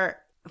her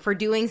for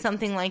doing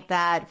something like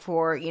that,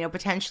 for,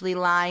 potentially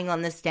lying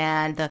on the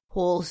stand, the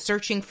whole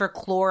searching for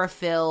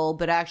chlorophyll,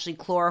 but actually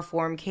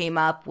chloroform came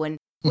up when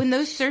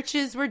those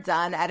searches were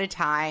done at a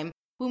time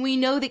when we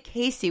know that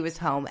Casey was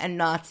home and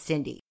not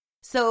Cindy.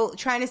 So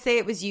trying to say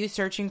it was you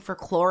searching for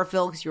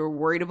chlorophyll because you were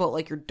worried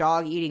about your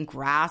dog eating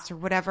grass or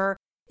whatever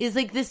is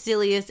the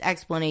silliest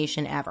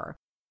explanation ever.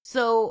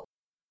 So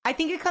I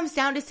think it comes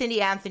down to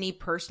Cindy Anthony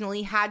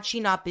personally. Had she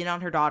not been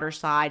on her daughter's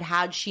side,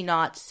 had she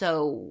not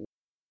so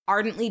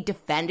ardently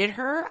defended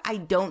her, I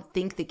don't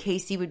think that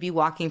Casey would be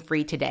walking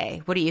free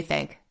today. What do you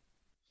think?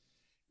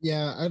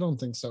 Yeah, I don't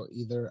think so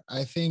either.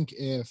 I think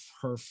if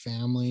her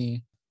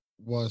family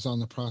was on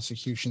the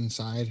prosecution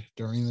side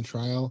during the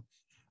trial,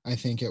 I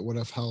think it would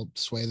have helped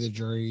sway the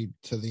jury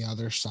to the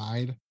other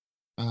side,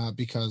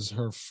 because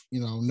her,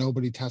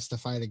 nobody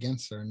testified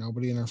against her,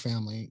 nobody in her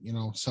family,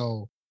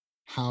 so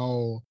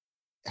how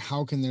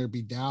can there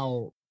be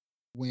doubt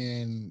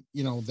when,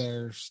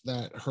 there's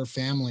that her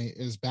family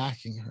is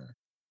backing her?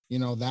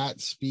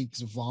 that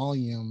speaks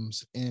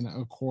volumes in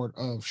a court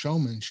of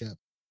showmanship.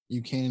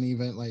 You can't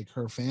even, like,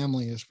 her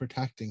family is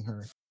protecting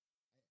her.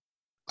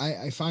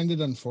 I find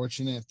it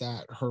unfortunate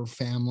that her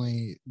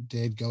family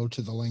did go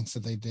to the lengths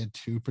that they did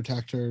to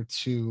protect her,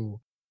 to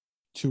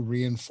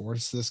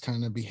reinforce this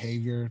kind of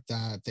behavior,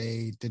 that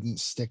they didn't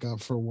stick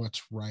up for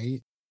what's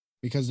right.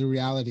 Because the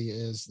reality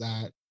is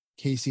that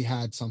Casey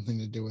had something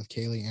to do with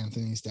Kaylee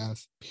Anthony's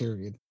death,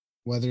 period.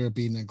 Whether it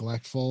be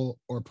neglectful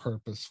or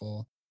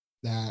purposeful,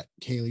 that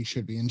Kaylee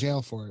should be in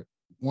jail for it.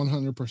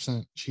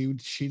 100%.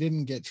 She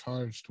didn't get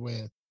charged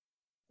with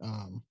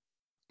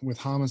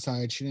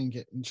homicide. She didn't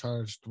get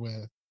charged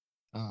with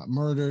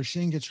murder. She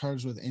didn't get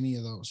charged with any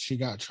of those. She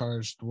got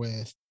charged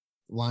with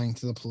lying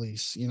to the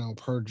police, not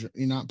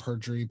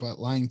perjury, but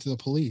lying to the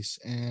police.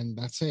 And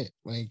that's it.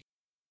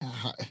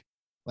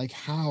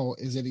 How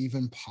is it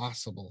even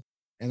possible?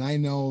 And I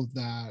know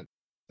that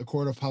the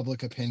court of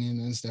public opinion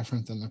is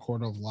different than the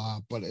court of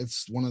law, but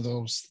it's one of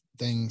those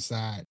things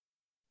that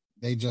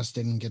they just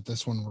didn't get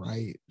this one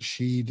right.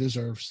 She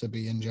deserves to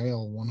be in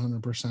jail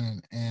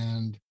 100%.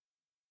 And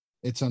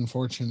it's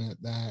unfortunate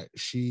that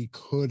she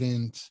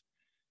couldn't,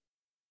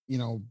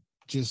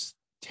 just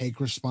take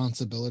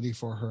responsibility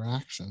for her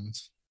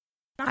actions.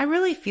 I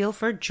really feel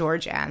for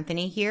George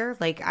Anthony here.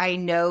 Like, I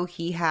know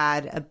he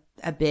had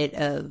a bit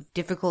of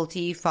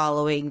difficulty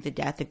following the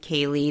death of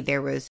Kaylee.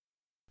 There was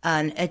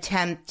an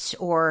attempt,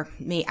 I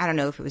don't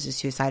know if it was a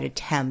suicide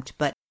attempt,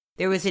 but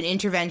there was an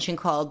intervention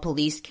called.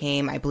 Police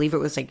came, I believe it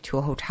was like to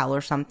a hotel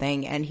or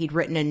something, and he'd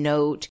written a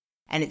note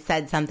and it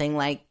said something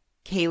like,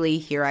 "Kaylee,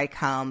 here I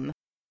come."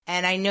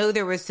 And I know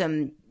there was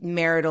some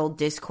marital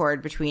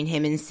discord between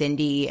him and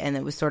Cindy, and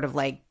it was sort of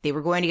like they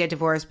were going to get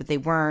divorced, but they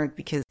weren't,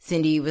 because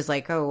Cindy was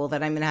like, "Oh, well,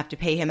 then I'm going to have to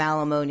pay him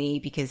alimony,"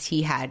 because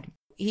he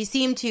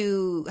seemed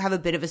to have a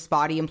bit of a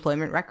spotty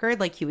employment record.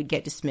 Like, he would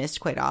get dismissed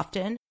quite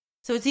often.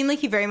 So it seemed like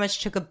he very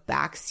much took a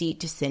back seat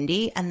to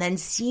Cindy. And then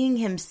seeing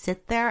him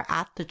sit there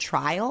at the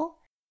trial,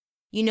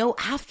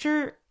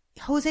 after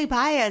Jose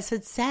Baez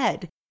had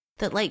said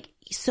that, like,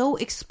 so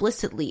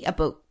explicitly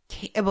about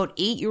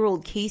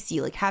 8-year-old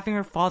Casey, like, having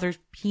her father's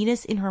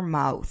penis in her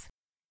mouth.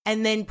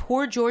 And then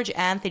poor George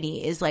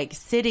Anthony is, like,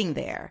 sitting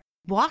there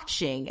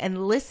watching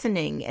and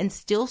listening and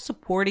still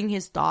supporting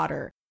his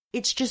daughter.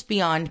 It's just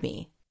beyond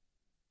me.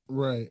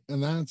 Right.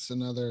 And that's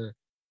another,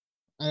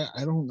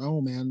 I don't know,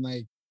 man.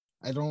 Like,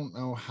 I don't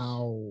know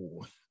how.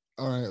 All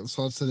right.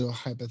 So let's do a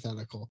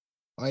hypothetical.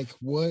 Like,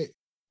 what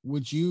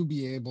would you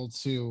be able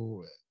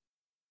to,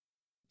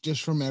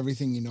 just from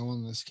everything you know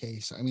in this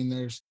case? I mean,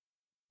 there's,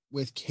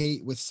 with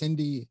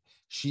Cindy,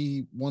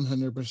 she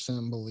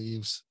 100%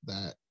 believes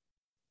that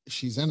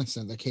she's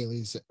innocent,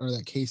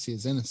 that Casey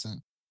is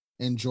innocent.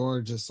 And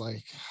George is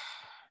like,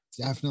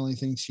 definitely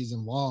thinks she's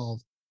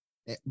involved,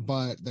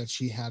 but that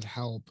she had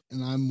help.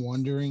 And I'm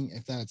wondering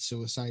if that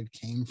suicide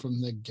came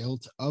from the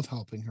guilt of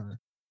helping her.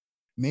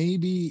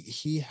 Maybe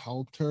he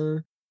helped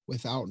her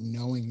without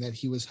knowing that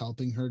he was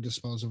helping her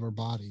dispose of her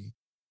body.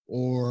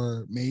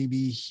 Or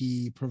maybe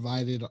he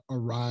provided a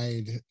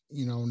ride,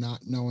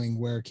 not knowing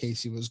where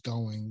Casey was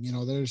going.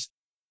 There's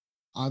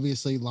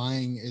obviously,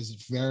 lying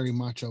is very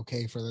much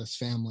okay for this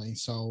family.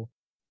 So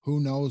who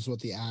knows what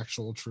the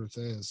actual truth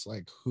is?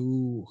 Like,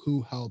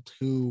 who helped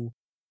who?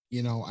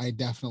 I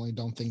definitely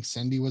don't think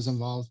Cindy was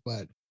involved,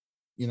 but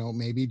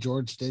maybe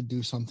George did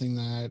do something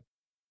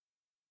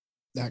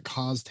that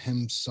caused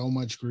him so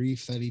much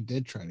grief that he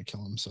did try to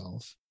kill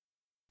himself.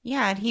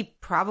 Yeah, and he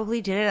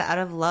probably did it out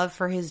of love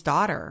for his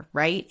daughter,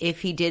 right? If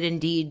he did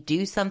indeed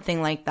do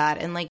something like that.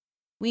 And, like,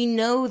 we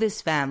know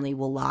this family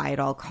will lie at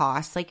all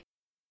costs. Like,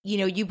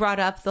 you brought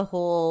up the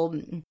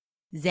whole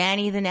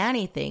Zanny the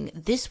nanny thing.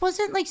 This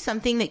wasn't like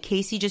something that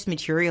Casey just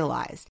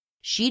materialized.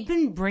 She'd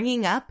been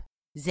bringing up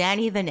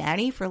Zanny the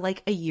nanny for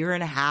like a year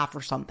and a half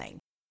or something.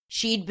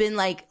 She'd been,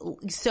 like,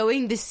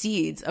 sowing the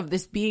seeds of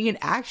this being an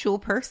actual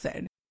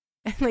person.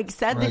 And, like,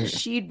 said Right. that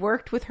she'd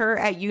worked with her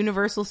at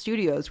Universal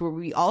Studios, where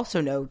we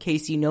also know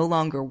Casey no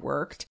longer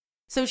worked.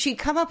 So she'd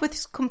come up with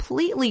this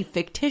completely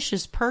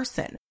fictitious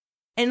person.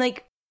 And,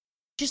 like,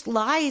 just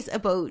lies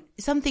about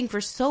something for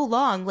so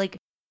long. Like,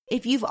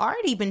 if you've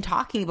already been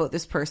talking about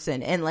this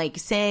person and, like,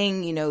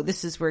 saying,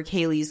 this is where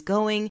Kaylee's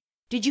going,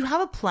 did you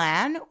have a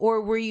plan? Or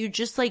were you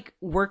just, like,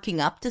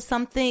 working up to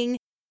something?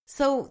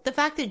 So the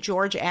fact that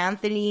George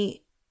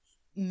Anthony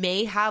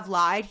may have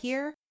lied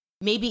here,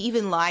 maybe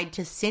even lied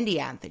to Cindy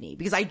Anthony,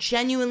 because I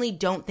genuinely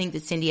don't think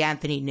that Cindy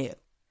Anthony knew,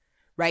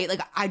 right?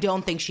 Like, I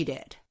don't think she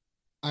did.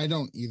 I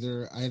don't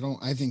either.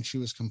 I think she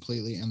was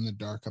completely in the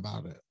dark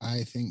about it.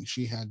 I think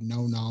she had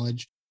no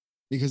knowledge,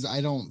 because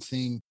I don't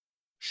think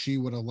she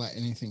would have let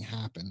anything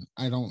happen.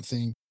 I don't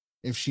think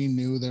if she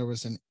knew there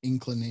was an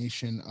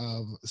inclination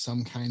of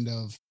some kind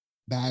of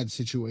bad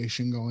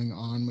situation going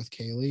on with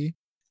Kaylee,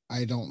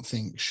 I don't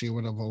think she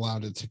would have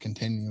allowed it to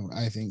continue.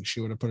 I think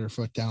she would have put her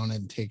foot down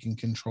and taken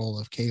control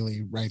of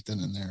Kaylee right then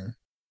and there.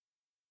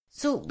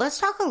 So let's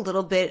talk a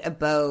little bit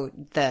about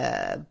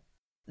the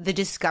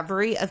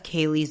discovery of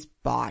Kaylee's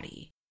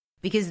body.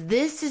 because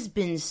this has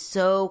been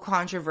so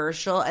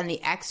controversial and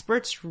the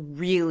experts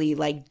really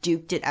like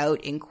duked it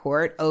out in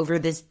court over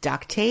this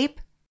duct tape.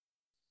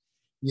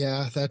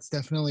 Yeah, that's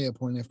definitely a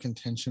point of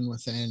contention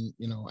within,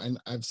 and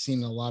I've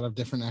seen a lot of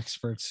different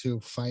experts who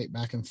fight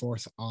back and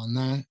forth on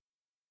that.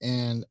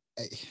 And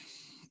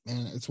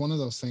man, it's one of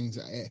those things.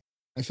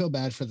 I feel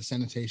bad for the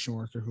sanitation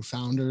worker who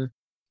found her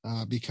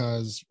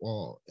because,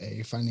 well,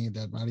 finding a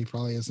dead body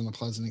probably isn't a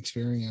pleasant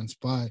experience,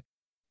 but,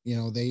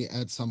 they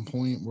at some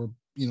point were,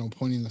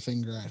 pointing the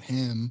finger at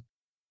him.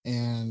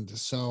 And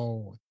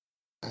so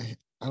I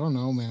don't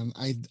know, man.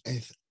 I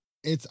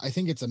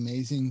think it's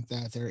amazing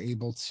that they're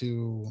able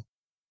to,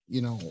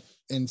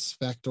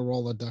 inspect a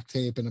roll of duct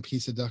tape and a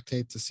piece of duct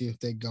tape to see if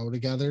they go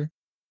together.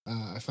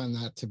 I find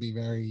that to be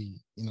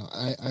very,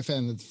 I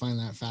find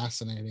that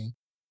fascinating.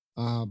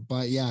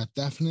 But yeah,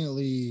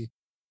 definitely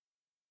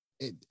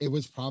it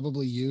was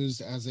probably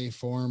used as a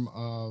form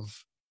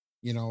of,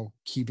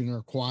 keeping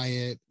her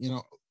quiet,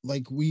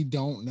 like we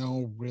don't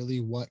know really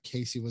what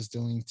Casey was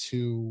doing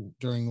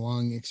during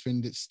long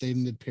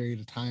extended period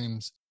of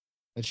times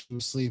that she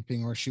was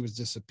sleeping or she was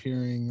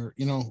disappearing or,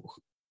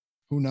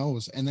 who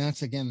knows? And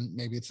that's, again,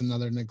 maybe it's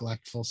another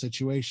neglectful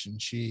situation.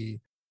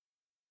 She,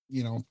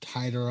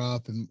 tied her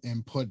up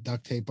and put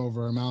duct tape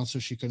over her mouth so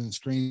she couldn't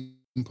scream,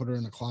 put her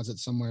in a closet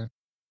somewhere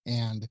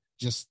and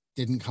just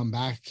didn't come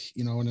back,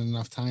 in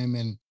enough time.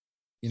 And,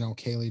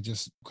 Kaylee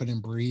just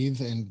couldn't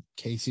breathe and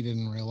Casey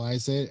didn't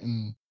realize it.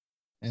 And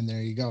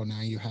there you go.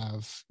 Now you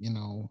have,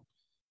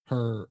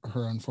 her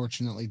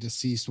unfortunately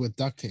deceased with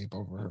duct tape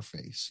over her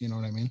face. You know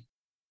what I mean?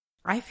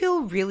 I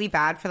feel really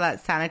bad for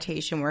that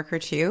sanitation worker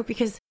too,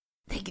 because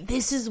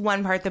this is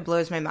one part that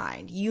blows my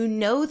mind. You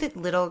know that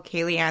little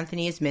Kaylee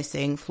Anthony is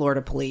missing,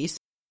 Florida police,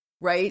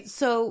 right?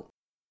 So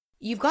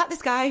you've got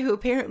this guy who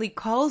apparently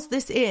calls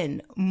this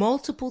in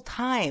multiple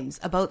times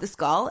about the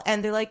skull,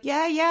 and they're like,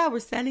 yeah, we're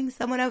sending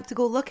someone out to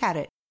go look at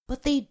it.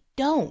 But they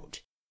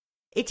don't.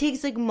 It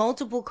takes like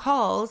multiple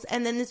calls,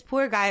 and then this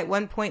poor guy at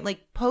one point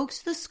like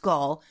pokes the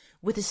skull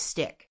with a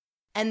stick.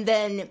 And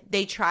then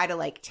they try to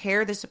like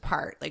tear this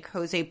apart, like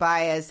Jose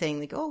Baez saying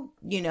like, oh,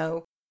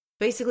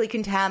 basically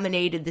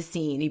contaminated the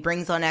scene. He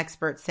brings on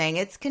experts saying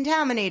it's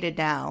contaminated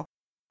now.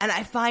 And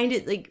I find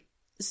it like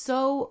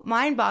so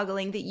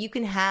mind-boggling that you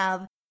can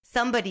have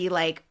somebody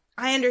like,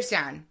 I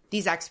understand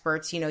these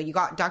experts, you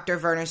got Dr.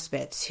 Werner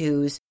Spitz,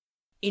 who's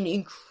an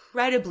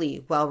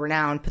incredibly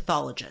well-renowned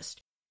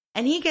pathologist.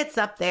 And he gets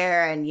up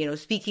there and,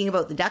 speaking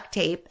about the duct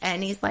tape,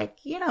 and he's like,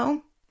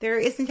 there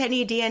isn't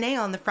any DNA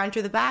on the front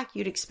or the back.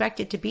 You'd expect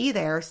it to be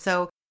there.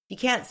 So you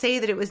can't say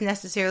that it was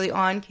necessarily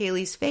on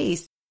Kaylee's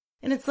face.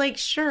 And it's like,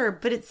 sure,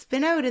 but it's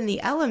been out in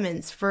the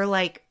elements for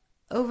like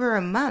over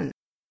a month.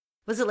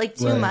 Was it like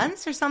 2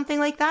 months or something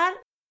like that?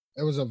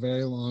 It was a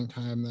very long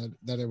time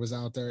that it was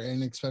out there.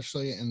 And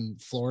especially in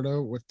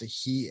Florida with the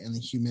heat and the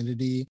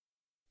humidity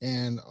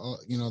and,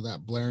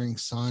 that blaring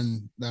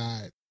sun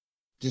that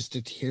just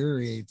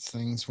deteriorates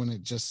things when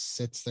it just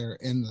sits there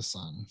in the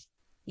sun.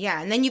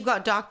 Yeah. And then you've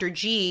got Dr.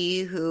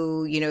 G,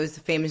 who, is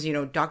the famous,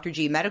 Dr.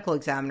 G medical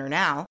examiner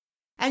now.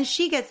 And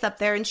she gets up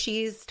there and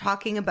she's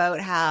talking about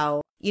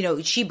how,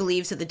 she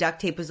believes that the duct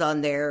tape was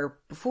on there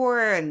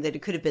before and that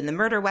it could have been the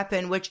murder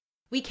weapon, which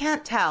we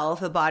can't tell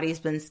if a body's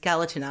been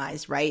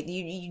skeletonized, right?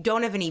 You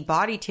don't have any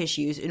body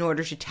tissues in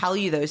order to tell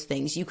you those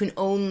things. You can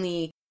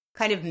only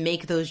kind of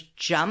make those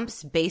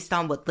jumps based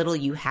on what little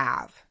you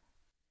have.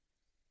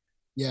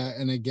 Yeah.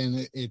 And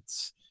again,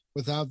 it's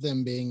without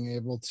them being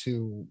able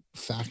to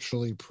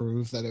factually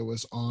prove that it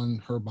was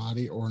on her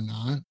body or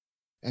not.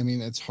 I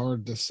mean, it's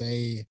hard to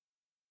say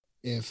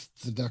if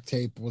the duct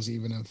tape was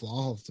even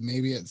involved.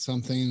 Maybe it's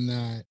something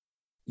that,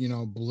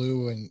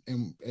 blew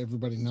and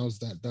everybody knows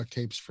that duct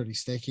tape's pretty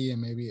sticky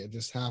and maybe it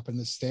just happened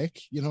to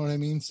stick. You know what I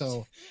mean?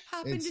 So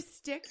happened to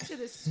stick to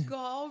the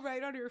skull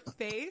right on your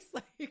face.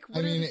 Like,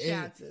 what are the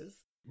chances?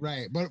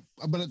 Right. But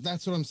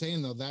that's what I'm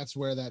saying though. That's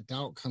where that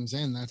doubt comes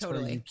in. That's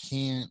totally. Where you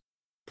can't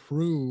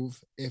prove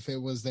if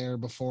it was there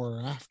before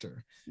or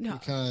after. No.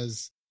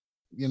 Because,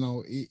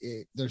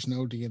 there's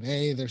no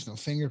DNA, there's no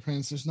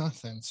fingerprints, there's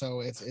nothing.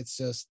 So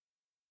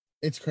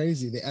it's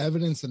crazy. The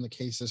evidence in the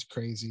case is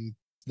crazy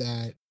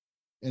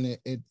and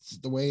it's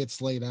the way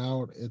it's laid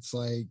out. It's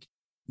like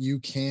you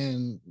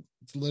can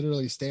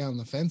literally stay on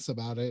the fence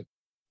about it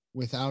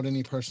without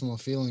any personal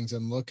feelings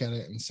and look at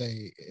it and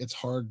say it's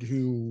hard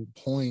to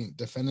point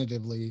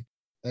definitively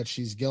that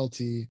she's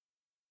guilty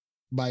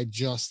by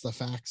just the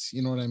facts.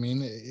 You know what I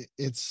mean?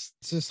 It's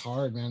just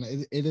hard, man.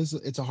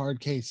 It's a hard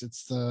case.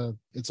 It's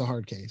a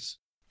hard case.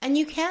 And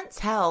you can't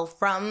tell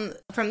from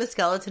the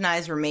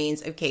skeletonized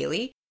remains of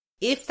Kaylee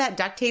if that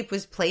duct tape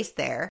was placed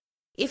there.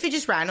 If it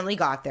just randomly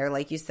got there,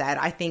 like you said,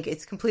 I think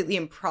it's completely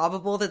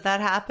improbable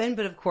that happened.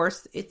 But of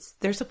course,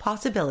 there's a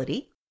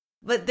possibility.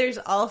 But there's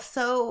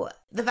also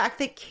the fact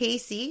that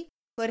Casey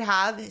could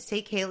have,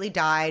 say Kaylee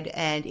died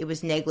and it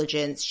was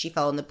negligence. She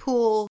fell in the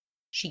pool.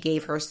 She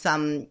gave her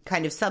some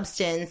kind of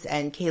substance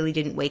and Kaylee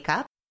didn't wake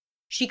up.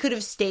 She could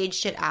have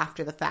staged it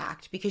after the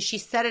fact because she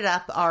set it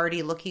up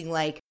already looking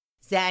like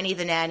Zanny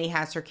the nanny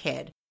has her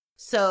kid.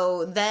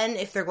 So then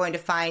if they're going to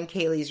find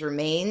Kaylee's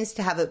remains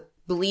to have it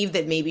believe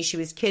that maybe she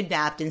was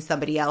kidnapped and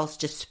somebody else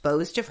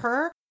disposed of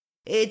her,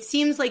 it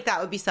seems like that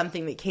would be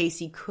something that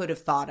Casey could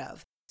have thought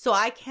of. So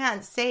I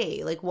can't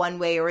say like one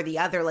way or the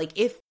other. Like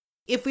if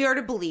we are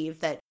to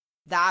believe that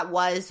that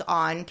was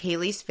on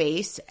Kaylee's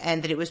face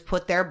and that it was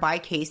put there by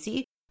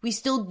Casey, we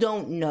still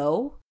don't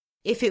know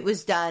if it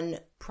was done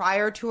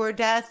prior to her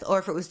death or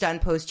if it was done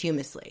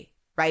posthumously,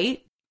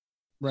 right?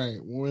 Right,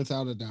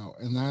 without a doubt.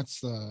 And that's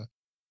the,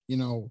 you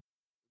know,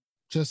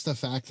 just the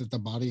fact that the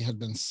body had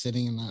been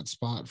sitting in that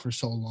spot for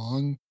so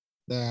long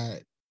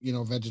that, you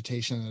know,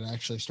 vegetation had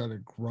actually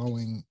started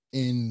growing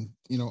in,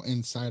 you know,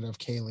 inside of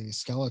Kaylee's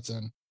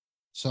skeleton.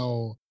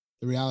 So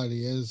the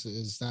reality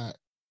is that,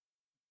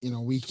 you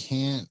know, we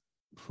can't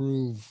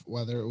prove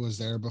whether it was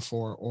there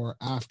before or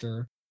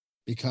after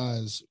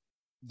because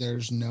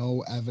there's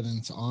no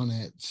evidence on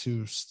it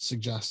to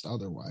suggest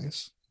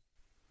otherwise.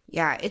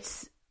 Yeah,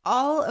 it's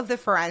all of the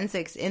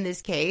forensics in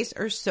this case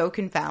are so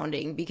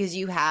confounding because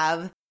you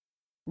have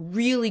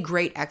really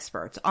great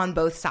experts on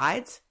both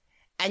sides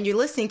and you're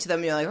listening to them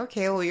and you're like,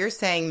 okay, well, you're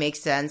saying makes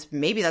sense.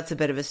 Maybe that's a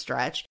bit of a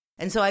stretch.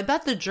 And so I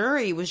bet the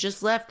jury was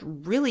just left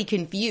really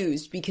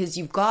confused because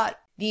you've got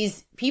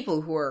these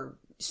people who are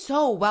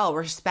so well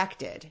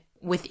respected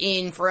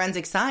within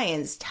forensic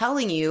science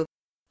telling you,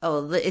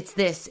 oh, it's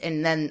this.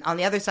 And then on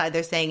the other side,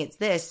 they're saying it's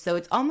this. So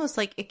it's almost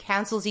like it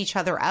cancels each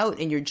other out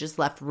and you're just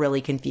left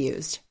really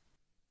confused.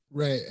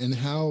 Right. And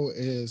how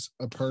is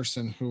a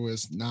person who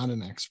is not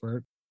an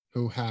expert,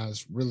 who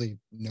has really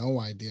no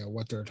idea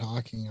what they're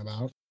talking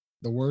about,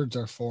 the words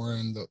are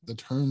foreign, the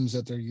terms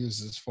that they're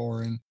used is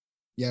foreign.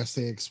 Yes,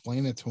 they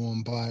explain it to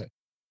them, but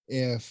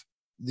if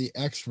the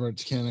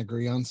experts can't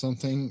agree on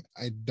something,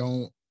 I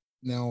don't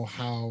know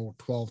how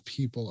 12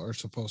 people are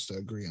supposed to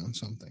agree on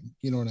something.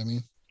 You know what I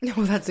mean?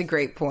 No, that's a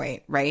great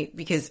point, right?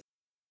 Because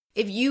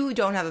if you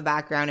don't have a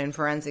background in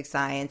forensic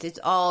science, it's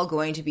all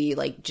going to be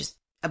like just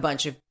a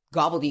bunch of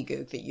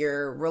gobbledygook that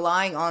you're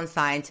relying on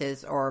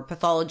scientists or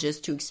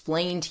pathologists to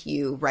explain to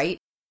you, right?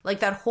 Like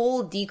that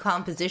whole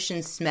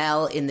decomposition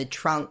smell in the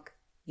trunk,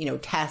 you know,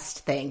 test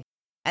thing.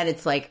 And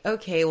it's like,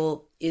 okay,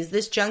 well, is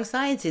this junk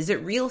science? Is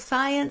it real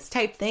science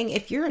type thing?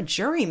 If you're a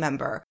jury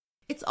member,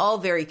 it's all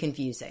very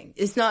confusing.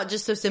 It's not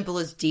just so simple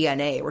as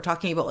DNA. We're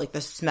talking about like the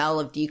smell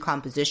of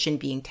decomposition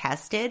being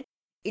tested.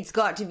 It's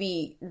got to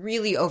be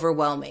really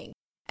overwhelming.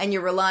 And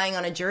you're relying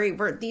on a jury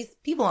where these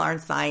people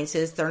aren't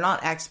scientists. They're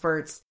not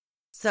experts.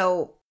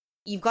 So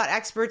you've got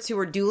experts who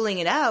are dueling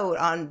it out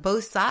on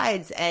both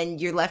sides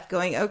and you're left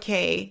going,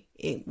 okay,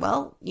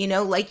 well, you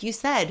know, like you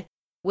said,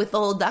 with the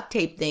whole duct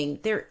tape thing,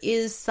 there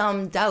is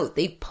some doubt.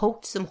 They've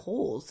poked some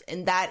holes.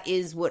 And that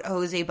is what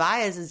Jose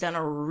Baez has done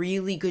a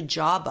really good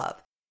job of.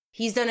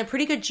 He's done a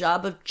pretty good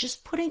job of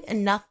just putting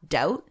enough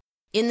doubt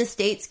in the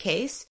state's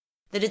case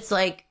that it's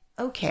like,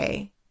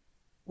 okay,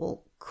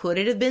 well, could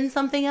it have been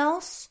something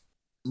else?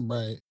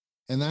 Right.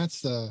 And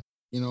that's the,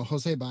 you know,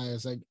 Jose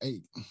Baez, I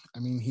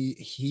mean,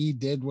 he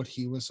did what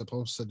he was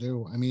supposed to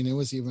do. I mean, it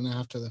was even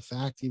after the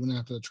fact, even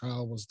after the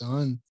trial was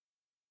done,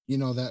 you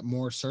know, that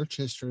more search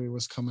history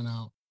was coming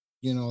out,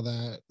 you know,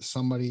 that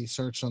somebody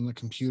searched on the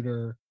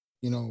computer,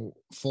 you know,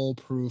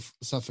 foolproof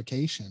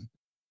suffocation,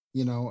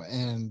 you know,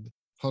 and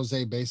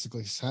Jose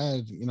basically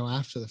said, you know,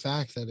 after the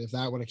fact that if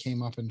that would have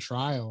came up in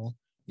trial,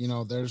 you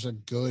know, there's a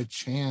good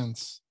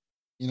chance,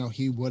 you know,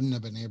 he wouldn't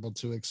have been able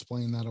to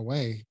explain that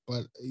away.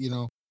 But, you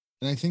know,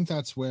 and I think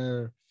that's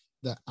where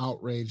the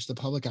outrage, the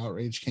public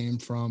outrage came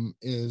from,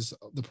 is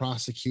the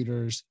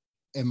prosecutors,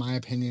 in my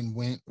opinion,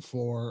 went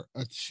for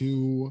a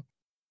too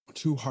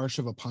harsh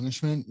of a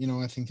punishment. You know,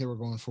 I think they were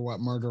going for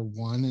murder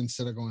one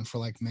instead of going for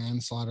like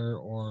manslaughter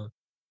or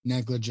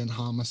negligent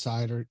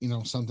homicide or, you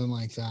know, something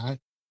like that.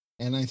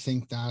 And I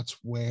think that's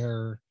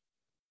where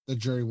the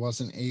jury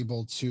wasn't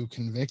able to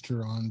convict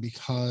her on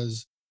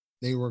because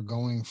they were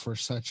going for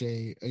such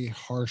a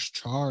harsh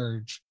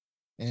charge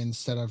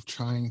instead of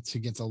trying to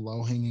get the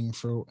low-hanging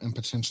fruit and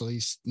potentially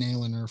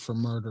nailing her for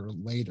murder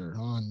later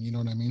on. You know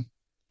what I mean?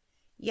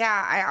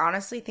 Yeah, I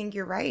honestly think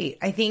you're right.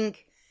 I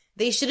think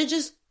they should have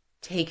just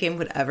taken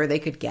whatever they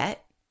could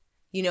get.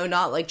 You know,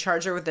 not like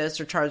charge her with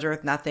this or charge her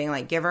with nothing.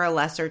 Like give her a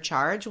lesser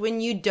charge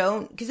when you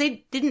don't, because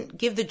they didn't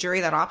give the jury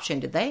that option,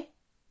 did they?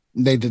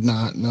 They did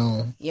not,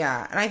 no.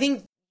 Yeah, and I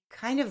think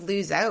kind of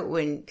lose out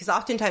when, because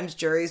oftentimes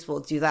juries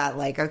will do that,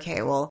 like,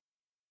 okay, well,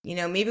 you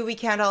know, maybe we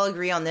can't all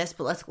agree on this,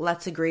 but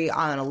let's agree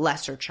on a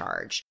lesser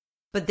charge.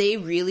 But they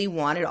really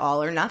wanted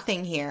all or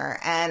nothing here.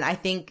 And I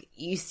think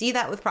you see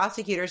that with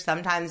prosecutors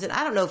sometimes, and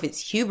I don't know if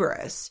it's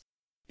hubris,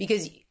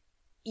 because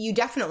you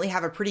definitely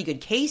have a pretty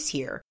good case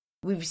here.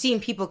 We've seen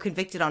people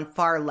convicted on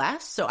far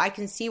less, so I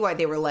can see why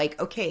they were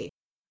like, okay,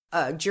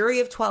 a jury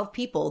of 12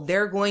 people,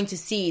 they're going to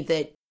see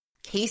that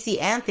Casey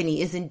Anthony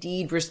is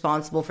indeed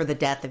responsible for the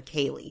death of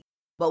Kaylee.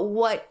 But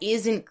what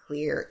isn't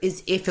clear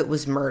is if it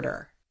was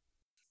murder.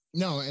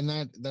 No, and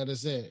that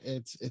is it.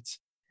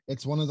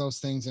 It's one of those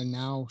things, and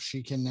now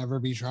she can never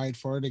be tried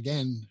for it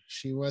again.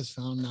 She was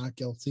found not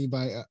guilty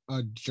by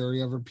a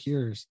jury of her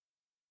peers.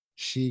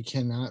 she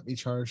cannot be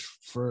charged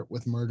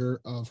with murder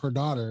of her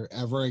daughter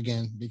ever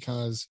again,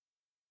 because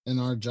in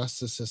our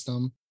justice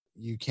system,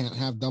 you can't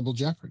have double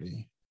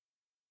jeopardy.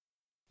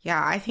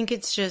 Yeah, I think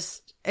it's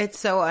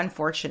so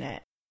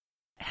unfortunate.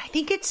 I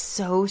think it's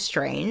so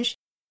strange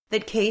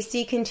that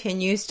Casey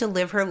continues to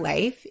live her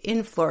life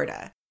in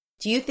Florida.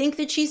 Do you think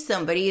that she's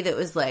somebody that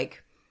was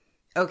like,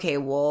 okay,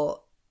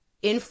 well,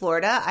 in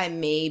Florida, I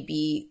may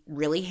be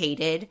really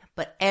hated,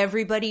 but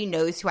everybody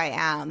knows who I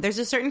am. There's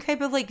a certain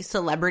type of like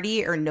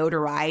celebrity or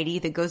notoriety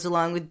that goes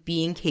along with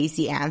being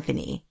Casey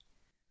Anthony.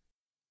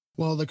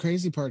 Well, the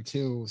crazy part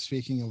too,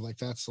 speaking of like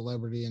that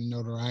celebrity and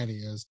notoriety,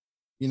 is,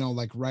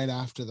 like right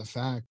after the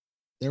fact,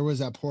 there was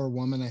that poor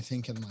woman, I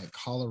think in like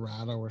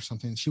Colorado or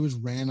something. She was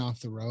ran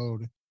off the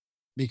road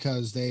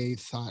because they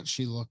thought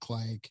she looked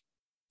like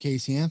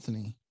Casey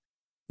Anthony.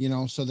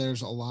 So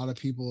there's a lot of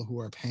people who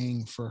are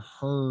paying for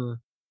her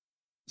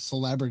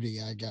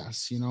celebrity, I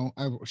guess.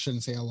 I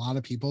shouldn't say a lot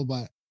of people,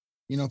 but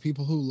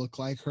people who look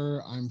like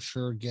her, I'm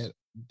sure, get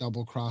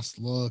double-crossed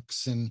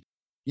looks. And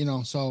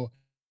so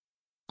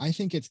I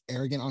think it's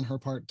arrogant on her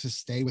part to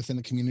stay within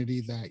a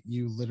community that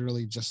you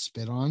literally just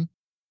spit on.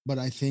 But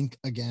I think,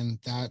 again,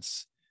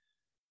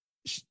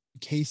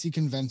 Casey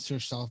convinced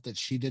herself that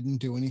she didn't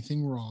do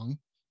anything wrong.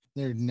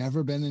 There had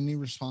never been any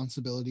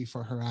responsibility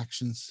for her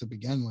actions to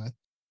begin with.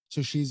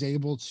 So she's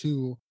able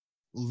to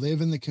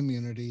live in the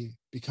community,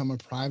 become a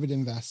private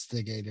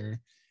investigator,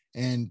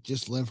 and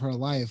just live her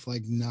life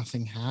like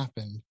nothing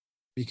happened,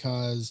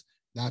 because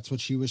that's what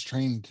she was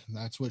trained.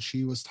 That's what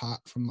she was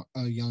taught from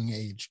a young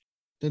age.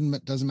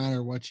 Doesn't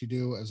matter what you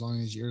do as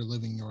long as you're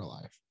living your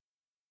life.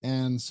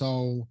 And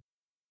so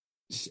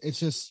it's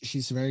just,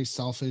 she's very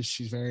selfish.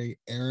 She's very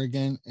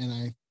arrogant.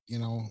 And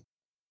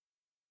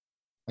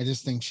I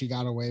just think she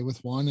got away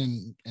with one,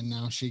 and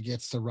now she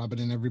gets to rub it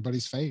in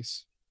everybody's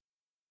face.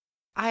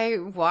 I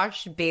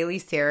watched Bailey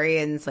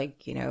Sarian's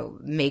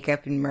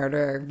makeup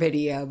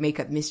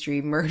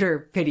mystery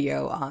murder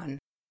video on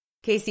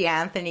Casey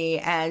Anthony.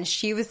 And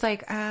she was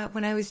like,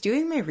 when I was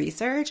doing my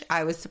research,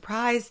 I was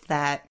surprised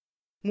that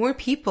more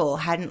people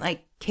hadn't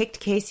kicked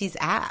Casey's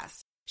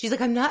ass. She's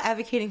like, I'm not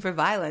advocating for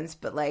violence,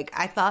 but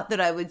I thought that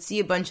I would see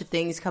a bunch of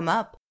things come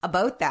up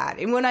about that.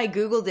 And when I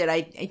Googled it,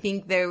 I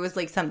think there was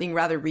something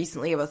rather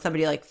recently about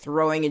somebody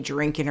throwing a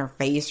drink in her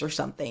face or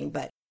something,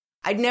 but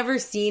I'd never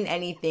seen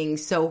anything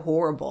so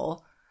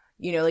horrible.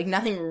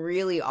 Nothing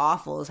really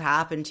awful has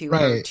happened to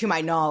her, to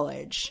my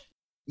knowledge.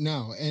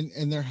 No,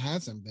 and there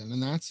hasn't been.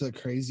 And that's the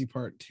crazy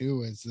part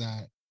too, is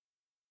that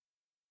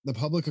the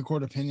public of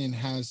court opinion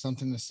has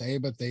something to say,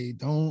 but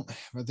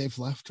they've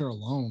left her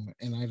alone.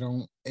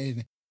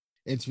 And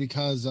it's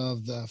because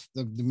of the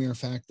mere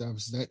fact of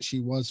that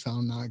she was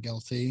found not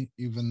guilty,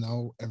 even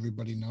though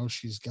everybody knows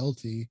she's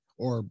guilty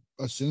or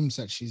assumes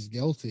that she's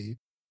guilty.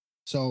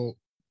 So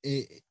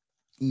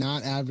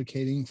not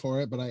advocating for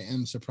it, but I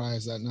am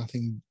surprised that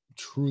nothing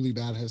truly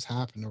bad has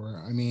happened to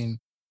her. I mean,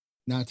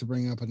 not to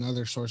bring up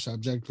another sore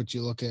subject, but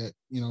you look at,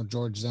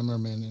 George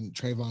Zimmerman and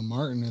Trayvon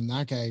Martin, and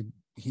that guy,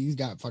 he's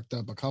got fucked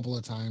up a couple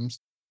of times.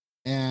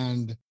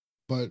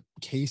 But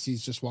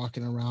Casey's just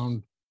walking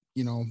around,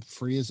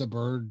 free as a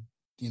bird,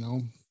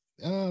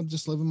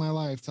 just living my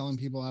life, telling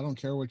people, I don't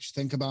care what you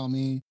think about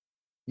me.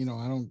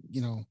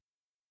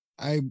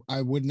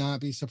 I would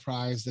not be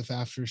surprised if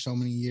after so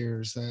many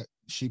years that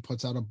she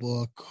puts out a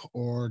book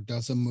or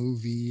does a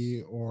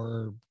movie,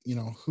 or,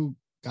 who,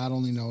 God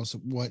only knows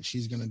what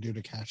she's going to do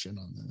to cash in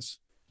on this.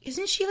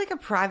 Isn't she a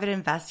private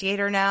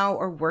investigator now,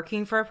 or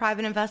working for a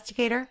private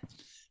investigator?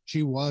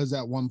 She was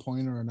at one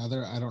point or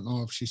another. I don't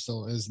know if she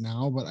still is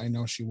now, but I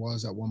know she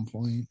was at one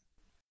point.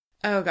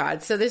 Oh,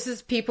 God. So this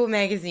is People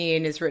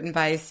Magazine. It's written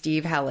by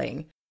Steve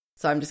Helling.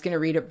 So I'm just going to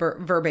read it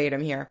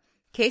verbatim here.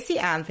 Casey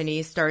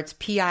Anthony starts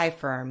PI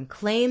firm,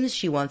 claims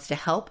she wants to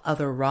help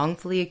other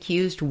wrongfully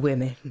accused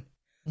women.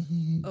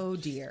 Oh,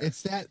 dear.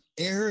 It's that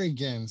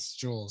arrogance,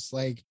 Jules.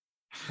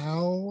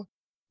 How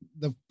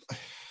the...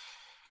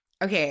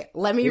 Okay,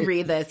 let me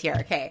read this here.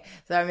 Okay,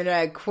 so I'm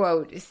going to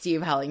quote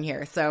Steve Helling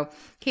here. So,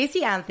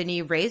 Casey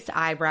Anthony raised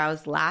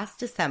eyebrows last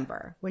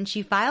December when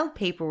she filed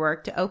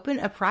paperwork to open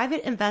a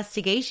private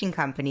investigation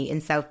company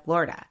in South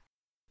Florida,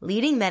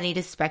 leading many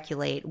to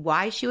speculate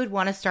why she would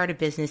want to start a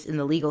business in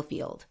the legal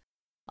field.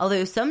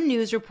 Although some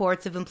news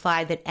reports have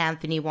implied that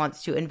Anthony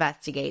wants to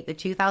investigate the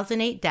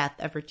 2008 death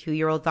of her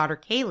 2-year-old daughter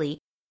Kaylee,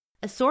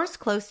 a source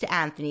close to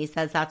Anthony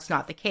says that's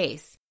not the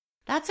case.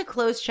 That's a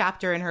closed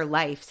chapter in her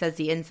life, says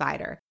the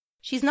insider.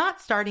 She's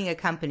not starting a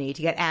company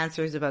to get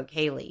answers about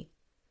Kaylee.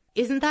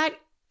 Isn't that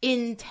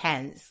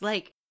intense?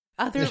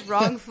 Other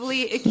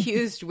wrongfully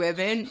accused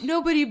women,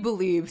 nobody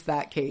believes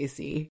that,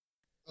 Casey.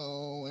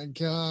 Oh my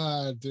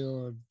God,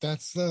 dude.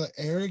 That's the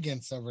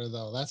arrogance of her,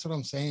 though. That's what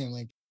I'm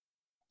saying.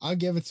 I'll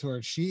give it to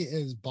her. She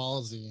is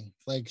ballsy.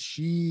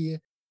 She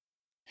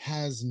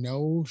has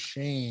no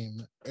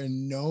shame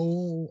and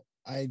no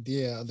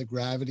idea of the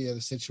gravity of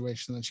the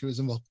situation that she was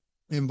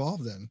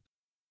involved in.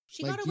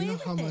 She got away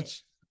with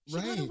it. She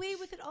got away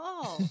with it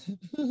all.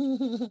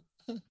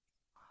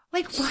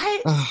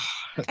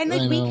 What?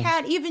 And we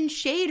can't even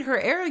shade her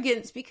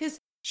arrogance because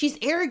she's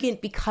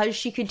arrogant because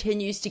she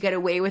continues to get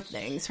away with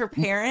things. Her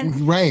parents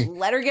right.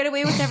 let her get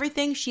away with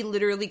everything. She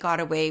literally got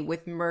away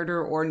with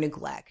murder or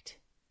neglect,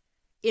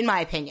 in my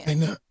opinion. I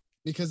know,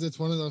 because it's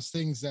one of those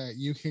things that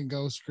you can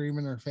go scream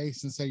in her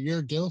face and say,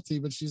 you're guilty.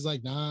 But she's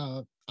like,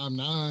 nah, I'm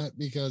not,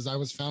 because I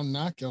was found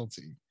not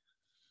guilty.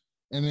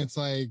 And it's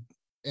like,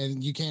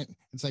 and you can't,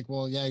 it's like,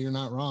 well, yeah, you're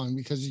not wrong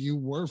because you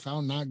were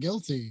found not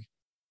guilty.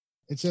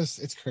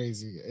 It's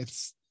crazy.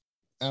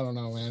 I don't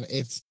know, man.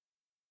 It's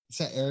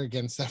that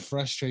arrogance that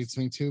frustrates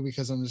me too,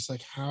 because I'm just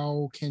like,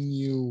 how can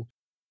you,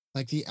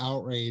 like, the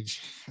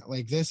outrage,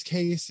 like this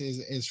case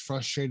is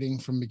frustrating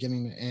from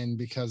beginning to end,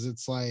 because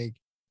it's like,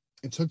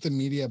 it took the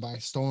media by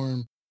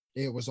storm.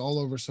 It was all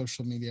over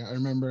social media. I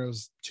remember it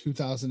was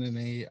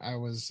 2008. I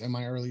was in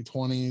my early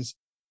 20s,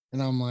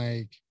 and I'm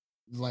like,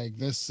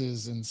 this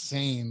is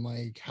insane.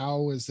 Like,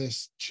 how is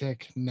this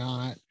chick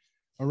not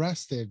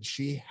arrested?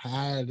 She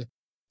had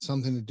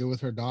something to do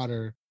with her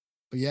daughter,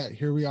 but yet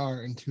here we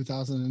are in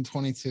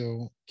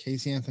 2022.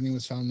 Casey Anthony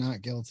was found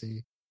not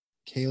guilty.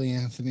 Kaylee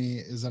Anthony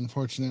is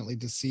unfortunately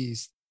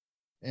deceased,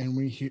 and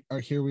we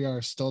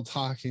are still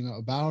talking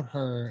about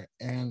her.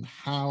 And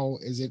how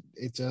is it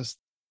just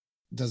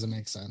doesn't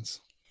make sense.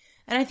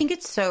 And I think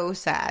it's so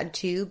sad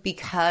too,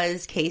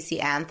 because Casey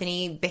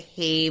Anthony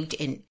behaved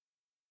in,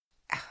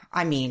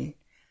 I mean,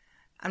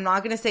 I'm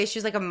not going to say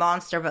she's like a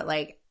monster, but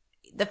like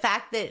the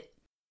fact that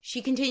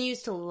she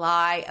continues to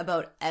lie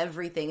about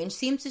everything and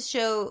seems to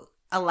show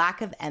a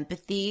lack of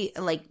empathy,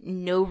 like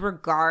no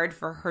regard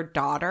for her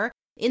daughter.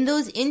 In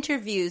those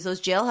interviews,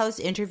 those jailhouse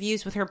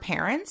interviews with her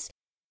parents,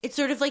 it's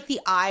sort of like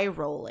the eye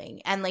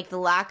rolling and like the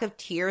lack of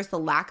tears, the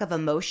lack of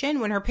emotion,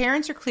 when her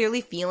parents are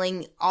clearly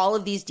feeling all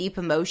of these deep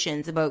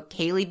emotions about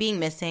Kaylee being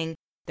missing,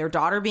 their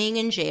daughter being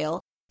in jail,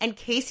 and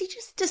Casey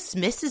just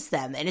dismisses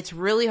them, and it's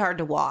really hard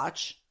to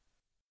watch.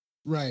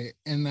 Right.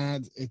 And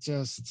that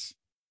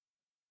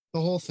the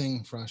whole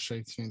thing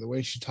frustrates me. The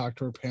way she talked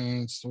to her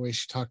parents, the way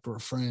she talked to her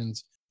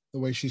friends, the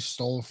way she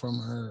stole from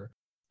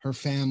her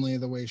family,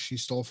 the way she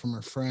stole from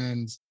her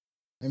friends.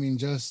 I mean,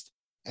 just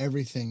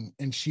everything.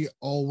 And she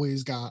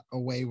always got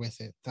away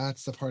with it.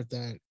 That's the part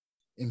that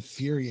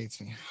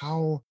infuriates me.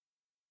 How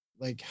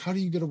do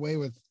you get away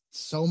with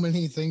so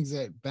many things,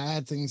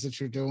 bad things that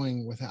you're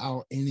doing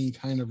without any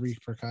kind of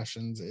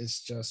repercussions?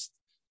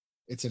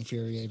 It's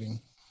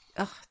infuriating.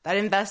 Ugh, that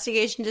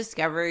Investigation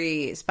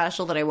Discovery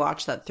special that I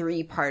watched, that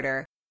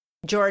 3-parter,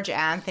 George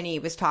Anthony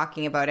was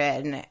talking about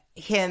it,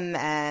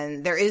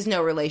 and there is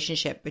no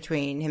relationship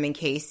between him and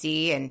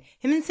Casey, and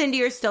him and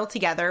Cindy are still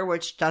together,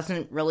 which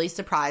doesn't really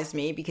surprise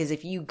me, because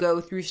if you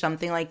go through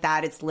something like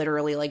that, it's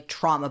literally like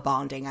trauma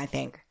bonding, I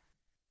think.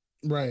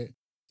 Right.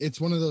 It's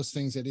one of those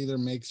things that either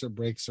makes or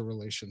breaks a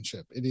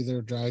relationship. It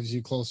either drives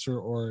you closer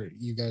or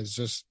you guys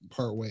just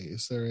part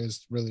ways. There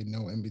is really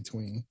no in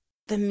between.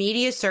 The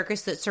media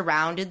circus that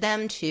surrounded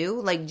them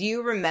too. Like, do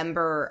you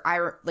remember,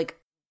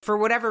 for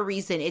whatever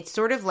reason, it's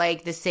sort of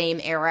like the same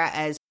era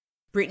as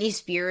Britney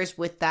Spears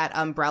with that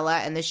umbrella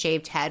and the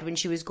shaved head when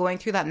she was going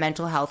through that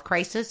mental health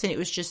crisis, and it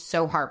was just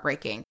so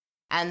heartbreaking.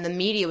 And the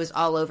media was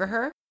all over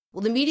her.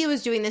 Well, the media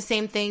was doing the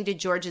same thing to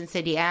George and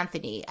Cindy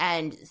Anthony,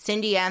 and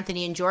Cindy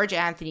Anthony and George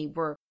Anthony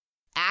were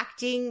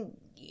acting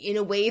in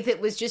a way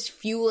that was just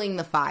fueling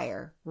the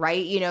fire,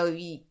 right? You know,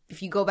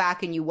 if you go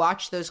back and you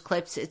watch those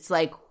clips, it's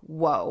like,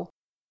 whoa.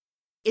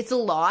 It's a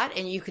lot,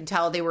 and you can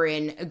tell they were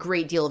in a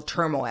great deal of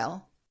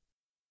turmoil.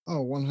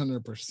 Oh,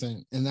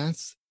 100%. And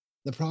that's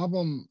the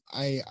problem.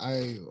 I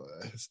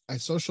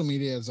social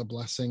media is a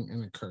blessing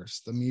and a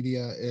curse. The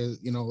media is,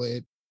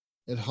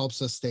 it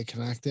helps us stay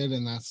connected,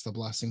 and that's the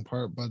blessing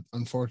part. But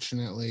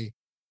unfortunately,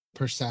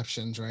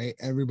 perceptions, right?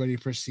 Everybody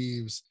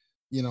perceives,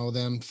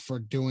 them for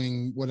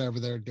doing whatever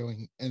they're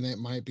doing. And it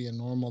might be a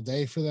normal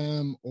day for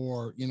them,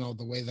 or,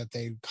 the way that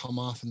they come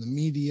off in the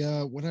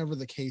media, whatever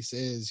the case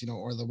is,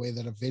 or the way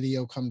that a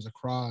video comes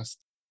across.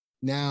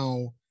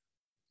 Now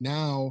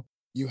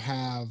you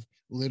have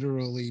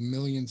literally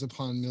millions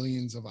upon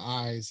millions of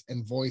eyes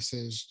and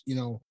voices,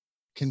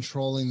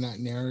 controlling that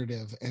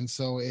narrative. And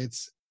so I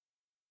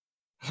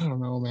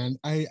don't know, man.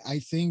 I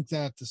think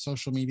that the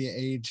social media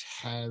age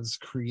has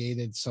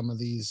created some of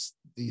these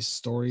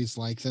stories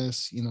like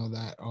this,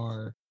 that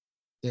are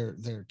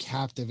they're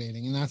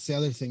captivating. And that's the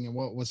other thing. And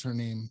what was her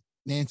name?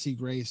 Nancy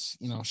Grace,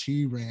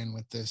 she ran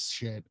with this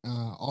shit.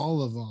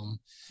 All of them.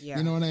 Yeah.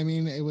 You know what I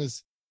mean?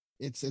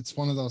 It's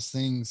one of those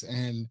things.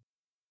 And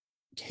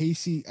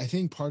Casey, I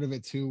think part of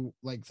it too,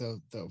 like the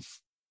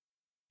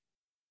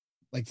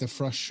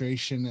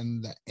frustration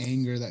and the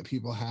anger that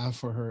people have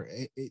for her.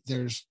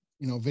 There's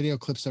video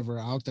clips of her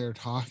out there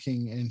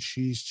talking, and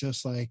she's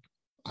just like,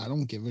 I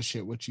don't give a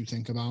shit what you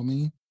think about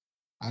me.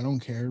 I don't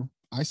care.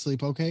 I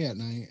sleep okay at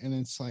night. And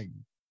it's like,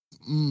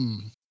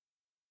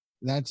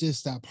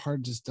 that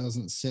part just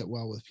doesn't sit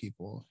well with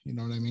people. You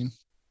know what I mean?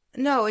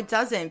 No, it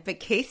doesn't. But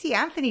Casey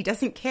Anthony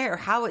doesn't care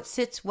how it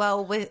sits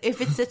well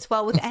if it sits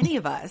well with any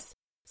of us.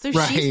 So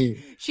right.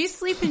 she's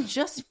sleeping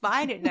just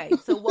fine at night.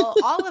 So while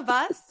all of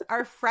us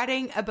are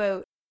fretting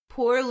about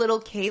poor little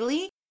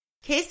Kaylee,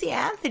 Casey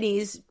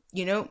Anthony's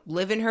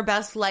living her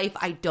best life,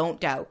 I don't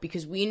doubt,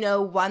 because we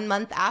know 1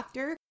 month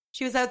after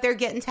she was out there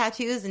getting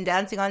tattoos and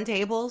dancing on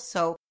tables.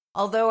 So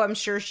although I'm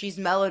sure she's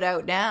mellowed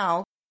out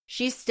now,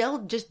 she's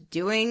still just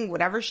doing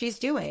whatever she's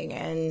doing.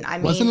 And I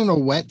mean, wasn't it a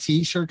wet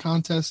t-shirt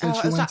contest that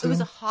she went to? It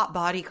was a hot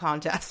body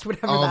contest,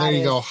 whatever Oh, that there you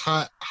is. go.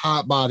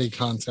 Hot body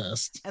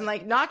contest. And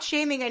like, not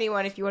shaming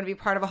anyone. If you want to be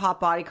part of a hot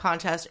body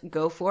contest,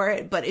 go for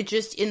it. But it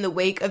just, in the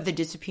wake of the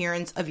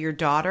disappearance of your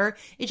daughter,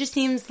 it just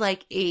seems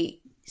like a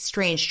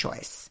strange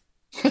choice.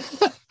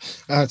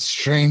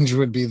 Strange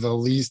would be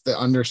the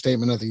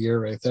understatement of the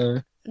year right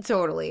there.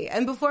 Totally.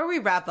 And before we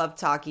wrap up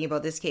talking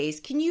about this case,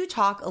 can you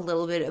talk a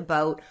little bit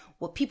about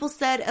what people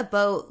said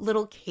about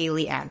little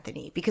Kaylee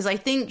Anthony? Because I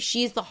think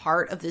she's the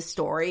heart of this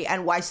story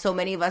and why so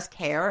many of us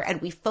care.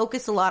 And we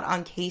focus a lot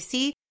on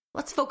Casey.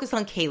 Let's focus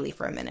on Kaylee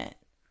for a minute.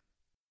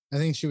 I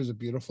think she was a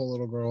beautiful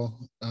little girl.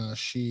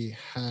 She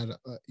had,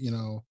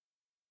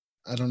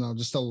 I don't know,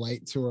 just a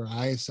light to her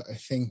eyes. I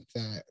think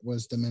that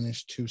was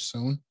diminished too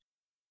soon.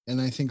 And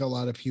I think a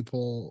lot of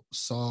people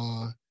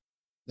saw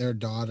their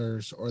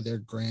daughters or their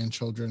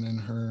grandchildren in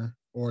her,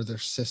 or their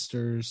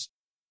sisters.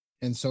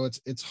 And so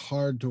it's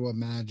hard to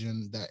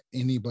imagine that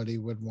anybody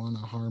would want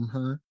to harm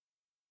her.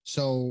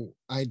 So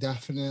I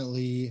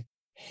definitely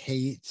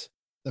hate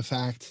the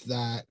fact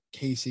that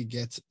Casey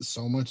gets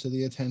so much of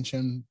the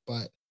attention,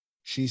 but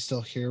she's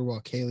still here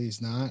while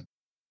Kaylee's not.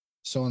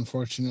 So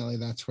unfortunately,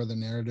 that's where the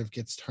narrative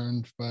gets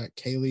turned. But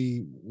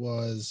Kaylee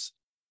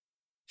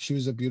she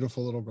was a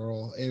beautiful little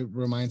girl. It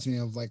reminds me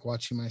of like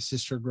watching my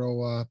sister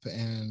grow up,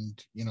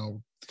 and,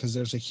 because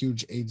there's a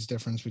huge age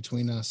difference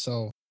between us.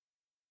 So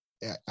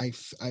I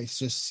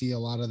just see a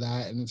lot of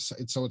that. And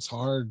it's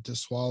hard to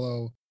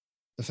swallow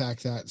the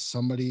fact that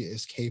somebody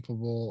is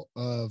capable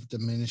of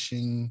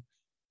diminishing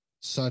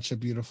such a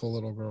beautiful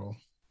little girl.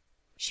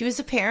 She was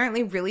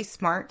apparently really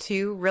smart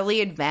too,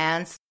 really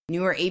advanced,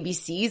 knew her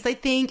ABCs, I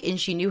think, and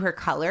she knew her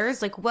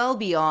colors, like well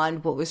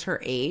beyond what was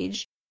her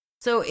age.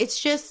 So it's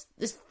just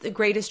the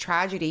greatest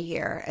tragedy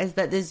here is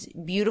that this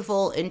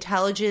beautiful,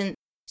 intelligent,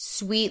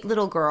 sweet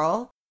little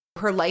girl,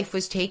 her life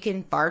was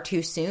taken far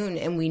too soon,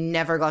 and we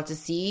never got to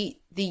see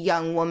the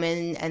young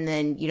woman and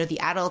then, the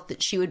adult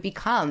that she would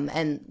become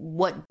and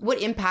what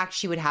impact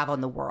she would have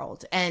on the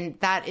world. And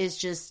that is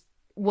just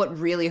what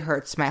really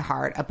hurts my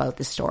heart about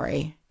the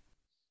story.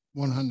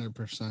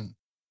 100%.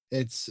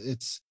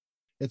 It's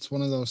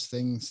one of those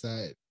things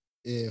that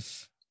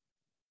if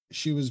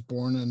she was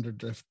born under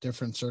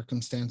different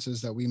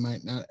circumstances, that we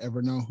might not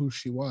ever know who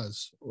she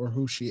was or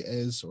who she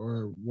is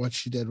or what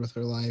she did with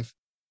her life.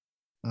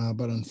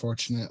 But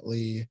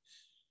unfortunately,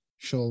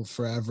 she'll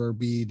forever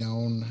be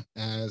known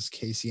as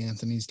Casey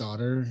Anthony's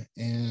daughter.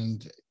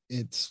 And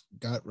it's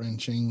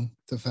gut-wrenching,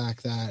 the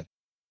fact that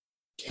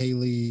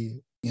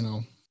Kaylee,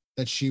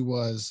 that she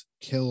was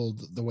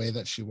killed the way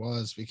that she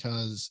was,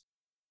 because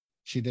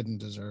she didn't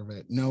deserve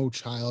it. No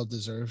child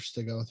deserves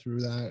to go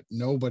through that.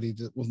 Nobody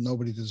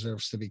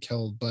deserves to be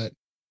killed, but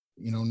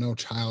no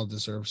child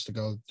deserves to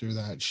go through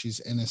that. She's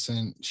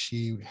innocent.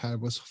 She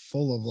was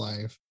full of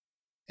life,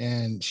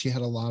 and she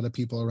had a lot of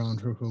people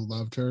around her who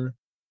loved her.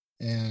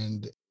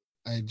 And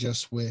I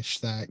just wish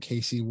that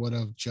Casey would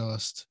have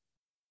just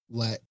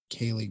let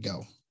Kaylee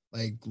go,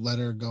 like let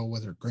her go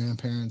with her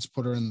grandparents,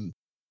 put her in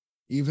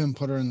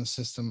the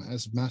system.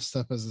 As messed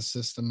up as the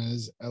system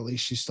is, at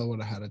least she still would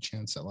have had a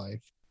chance at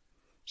life.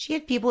 She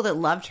had people that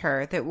loved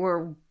her, that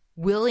were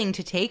willing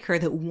to take her,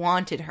 that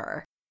wanted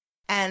her.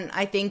 And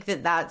I think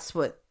that that's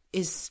what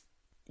is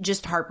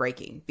just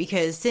heartbreaking,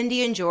 because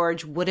Cindy and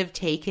George would have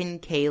taken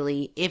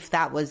Kaylee if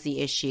that was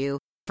the issue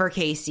for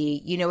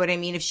Casey. You know what I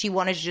mean? If she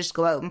wanted to just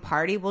go out and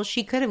party, well,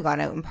 she could have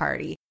gone out and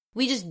party.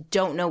 We just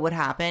don't know what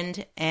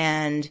happened.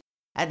 And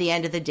at the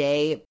end of the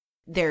day,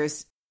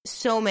 there's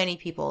so many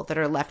people that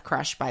are left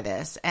crushed by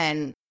this.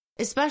 And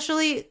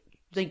especially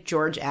like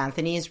George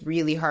Anthony is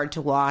really hard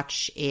to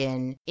watch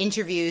in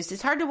interviews.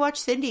 It's hard to watch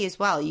Cindy as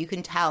well. You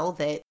can tell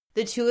that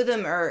the two of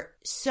them are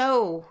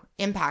so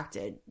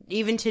impacted,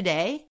 even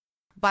today,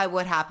 by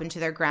what happened to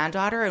their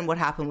granddaughter and what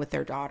happened with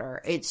their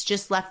daughter. It's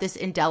just left this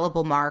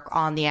indelible mark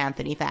on the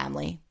Anthony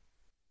family.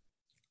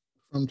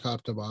 From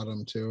top to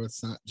bottom, too.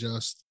 It's not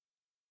just,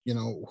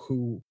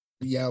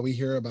 we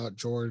hear about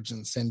George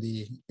and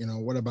Cindy.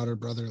 What about her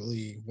brother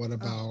Lee? What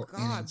about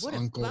aunts,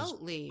 uncles?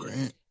 About Lee?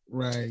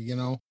 Right,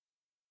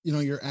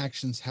 your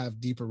actions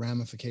have deeper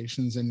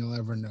ramifications than you'll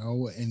ever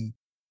know. And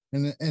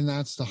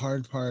that's the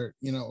hard part,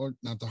 or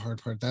not the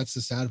hard part. That's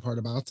the sad part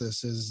about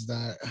this, is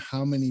that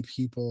how many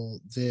people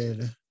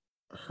did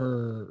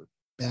her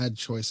bad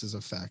choices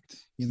affect?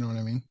 You know what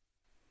I mean?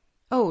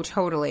 Oh,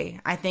 totally.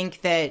 I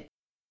think that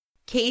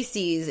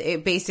Casey's,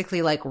 it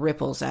basically like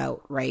ripples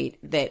out, right?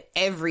 That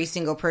every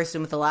single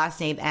person with the last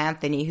name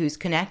Anthony who's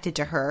connected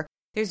to her,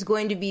 there's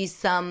going to be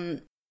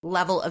some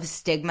level of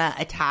stigma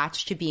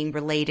attached to being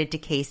related to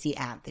Casey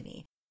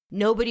Anthony.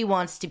 Nobody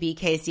wants to be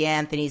Casey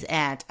Anthony's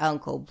aunt,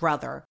 uncle,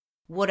 brother,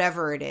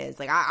 whatever it is.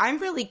 Like, I'm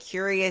really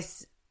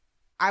curious.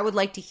 I would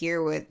like to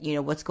hear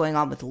what's going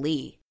on with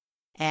Lee.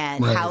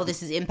 and Right. how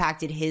this has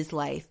impacted his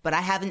life. But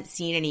I haven't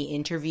seen any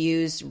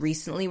interviews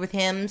recently with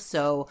him,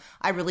 so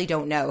I really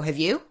don't know. Have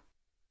you?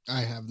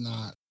 I have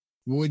not.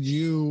 Would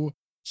you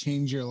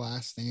change your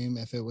last name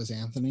if it was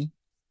Anthony?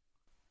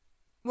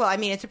 Well, I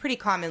mean, it's a pretty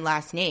common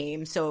last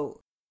name.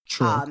 So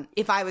True.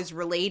 if I was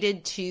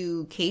related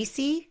to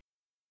Casey,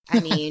 I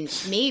mean,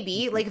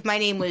 maybe. Like, if my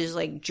name was,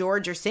 like,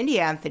 George or Cindy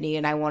Anthony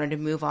and I wanted to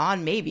move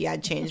on, maybe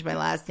I'd change my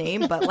last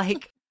name. But,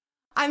 like,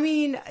 I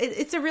mean,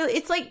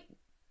 it's like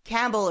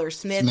Campbell or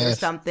Smith or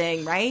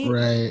something, right?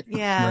 Right.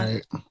 Yeah.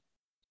 Right.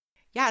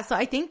 Yeah, so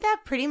I think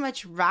that pretty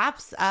much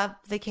wraps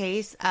up the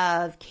case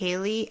of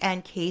Kaylee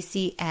and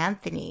Casey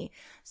Anthony.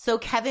 So,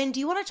 Kevin, do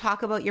you want to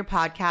talk about your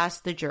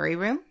podcast, The Jury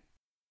Room?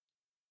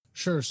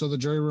 Sure. So the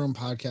Jury Room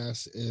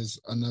podcast is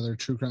another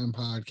true crime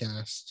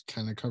podcast,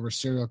 kind of covers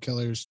serial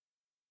killers,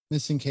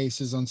 missing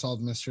cases,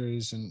 unsolved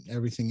mysteries, and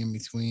everything in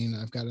between.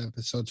 I've got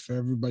episodes for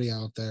everybody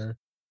out there.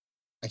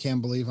 I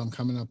can't believe I'm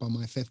coming up on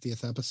my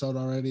 50th episode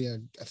already.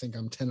 I think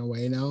I'm 10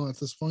 away now at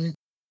this point.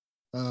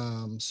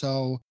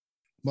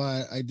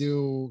 But I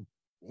do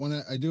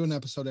an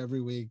episode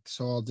every week.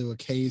 So I'll do a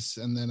case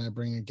and then I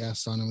bring a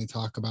guest on and we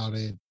talk about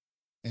it.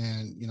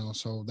 And,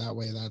 so that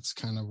way that's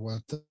kind of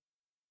what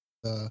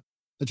the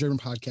German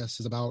podcast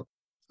is about.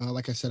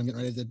 Like I said, I'm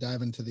getting ready to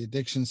dive into the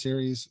addiction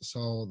series.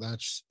 So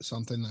that's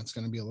something that's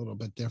going to be a little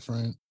bit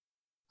different.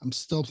 I'm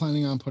still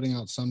planning on putting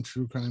out some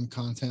true crime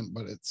content,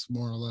 but it's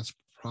more or less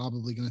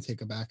probably going to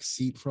take a back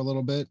seat for a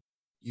little bit.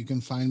 You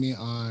can find me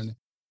on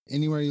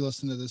anywhere you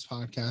listen to this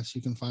podcast.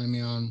 You can find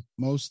me on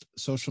most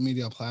social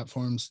media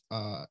platforms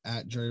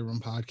at Jury Room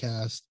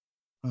Podcast.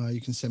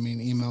 You can send me an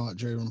email at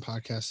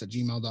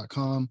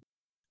juryroompodcast@gmail.com.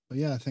 But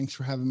yeah, thanks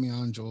for having me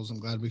on, Jules. I'm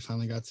glad we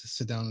finally got to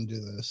sit down and do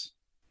this.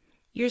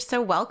 You're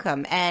so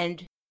welcome.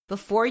 And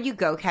before you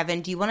go,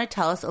 Kevin, do you want to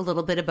tell us a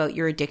little bit about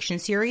your addiction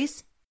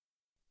series?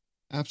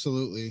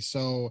 Absolutely.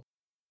 So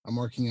I'm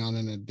working on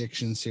an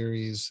addiction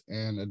series,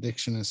 and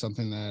addiction is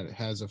something that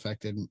has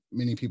affected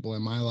many people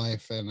in my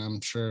life, and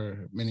I'm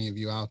sure many of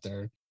you out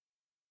there.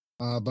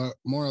 But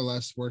more or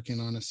less working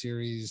on a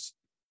series,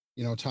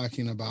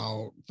 talking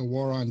about the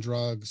war on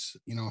drugs,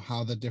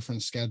 how the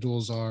different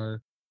schedules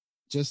are,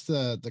 just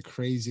the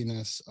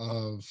craziness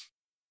of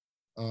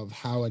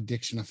how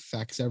addiction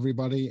affects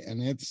everybody.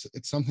 And it's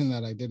something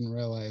that I didn't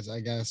realize,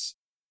 I guess,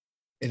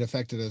 it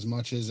affected as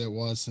much as it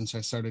was since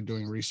I started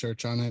doing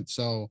research on it.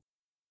 So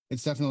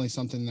it's definitely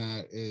something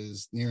that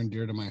is near and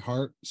dear to my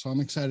heart. So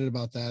I'm excited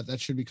about that. That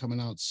should be coming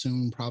out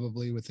soon,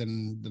 probably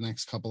within the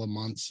next couple of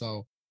months.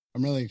 So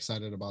I'm really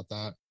excited about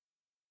that.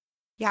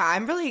 Yeah,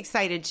 I'm really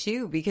excited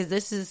too, because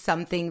this is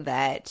something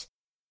that,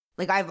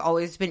 like, I've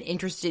always been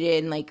interested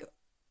in, like,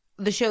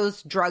 the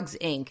shows Drugs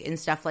Inc. and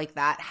stuff like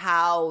that,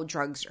 how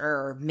drugs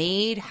are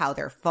made, how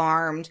they're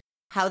farmed,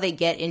 how they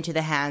get into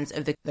the hands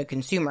of the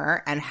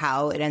consumer and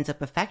how it ends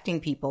up affecting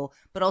people,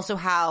 but also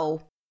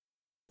how,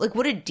 like,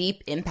 what a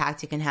deep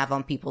impact it can have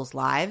on people's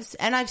lives.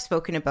 And I've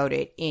spoken about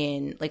it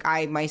in, like,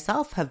 I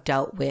myself have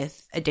dealt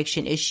with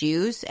addiction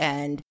issues,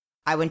 and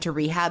I went to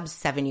rehab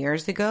 7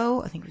 years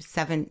ago. I think it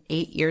was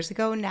 8 years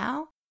ago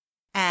now.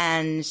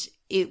 And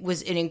it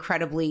was an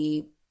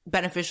incredibly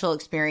beneficial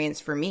experience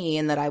for me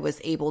in that I was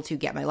able to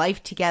get my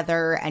life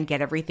together and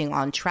get everything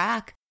on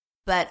track.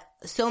 But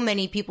so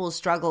many people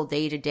struggle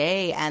day to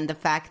day. And the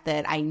fact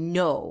that I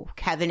know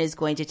Kevin is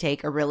going to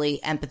take a really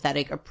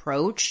empathetic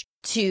approach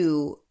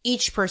to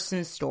each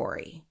person's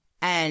story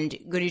and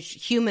going to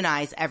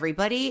humanize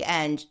everybody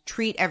and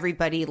treat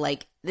everybody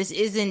like this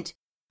isn't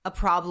a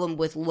problem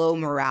with low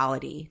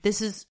morality.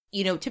 This is,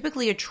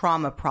 typically a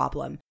trauma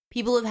problem.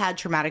 People have had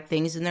traumatic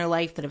things in their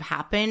life that have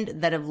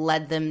happened that have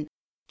led them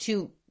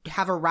to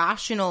have a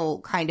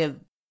rational kind of,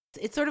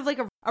 it's sort of like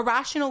a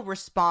rational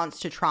response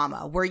to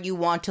trauma where you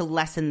want to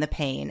lessen the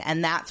pain.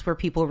 And that's where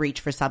people reach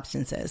for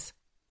substances.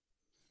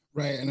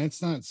 Right. And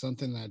it's not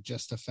something that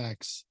just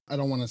affects, I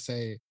don't want to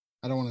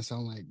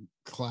sound like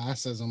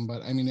classism,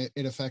 but I mean,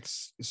 it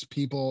affects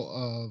people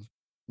of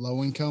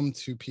low income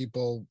to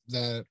people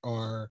that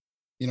are,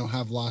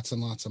 have lots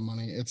and lots of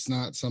money. It's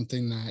not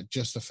something that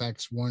just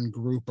affects one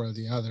group or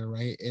the other,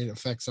 right? It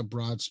affects a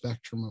broad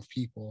spectrum of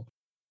people,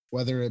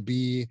 whether it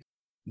be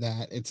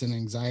that it's an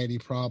anxiety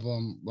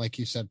problem, like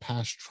you said,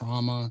 past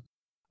trauma,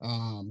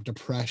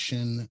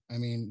 depression. I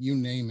mean, you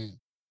name it.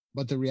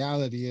 But the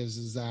reality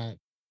is that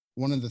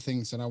one of the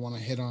things that I want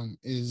to hit on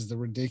is the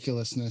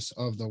ridiculousness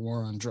of the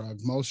war on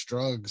drugs. Most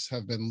drugs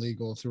have been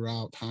legal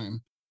throughout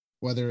time,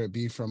 whether it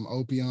be from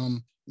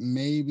opium,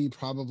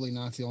 probably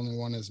not the only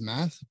one is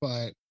meth,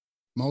 but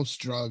most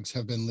drugs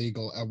have been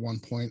legal at one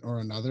point or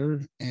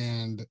another.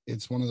 And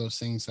it's one of those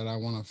things that I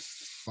want to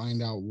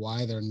find out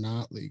why they're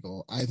not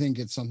legal. I think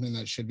it's something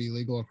that should be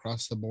legal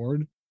across the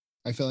board.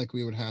 I feel like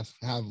we would have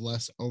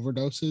less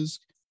overdoses.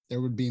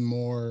 There would be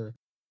more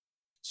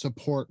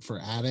support for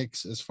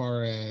addicts as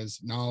far as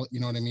now, you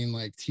know what I mean?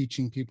 Like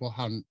teaching people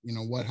how,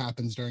 what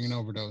happens during an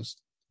overdose.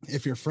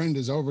 If your friend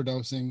is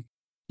overdosing,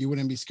 you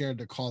wouldn't be scared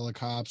to call the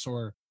cops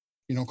or,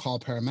 call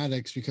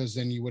paramedics, because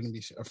then you wouldn't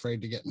be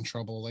afraid to get in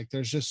trouble. Like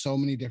there's just so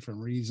many different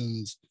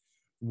reasons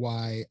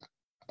why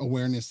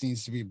awareness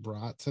needs to be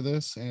brought to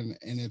this. And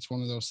it's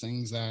one of those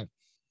things that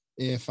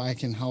if I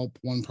can help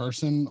one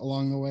person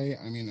along the way,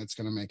 I mean, it's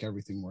going to make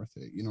everything worth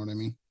it. You know what I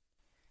mean?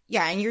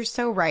 Yeah, and you're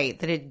so right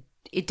that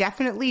it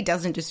definitely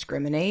doesn't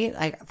discriminate.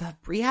 Like the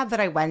rehab that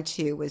I went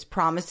to was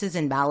Promises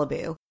in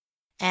Malibu.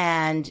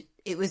 And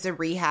it was a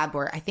rehab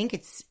where I think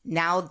it's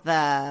now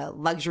the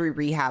luxury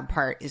rehab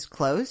part is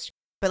closed.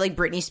 But like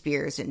Britney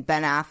Spears and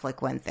Ben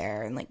Affleck went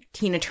there, and like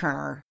Tina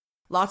Turner.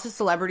 Lots of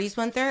celebrities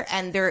went there.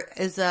 And there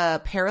is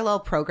a parallel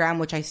program,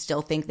 which I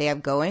still think they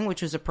have going,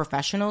 which was a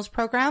professionals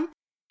program.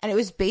 And it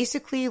was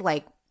basically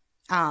like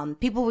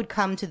people would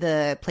come to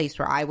the place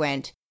where I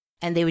went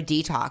and they would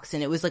detox.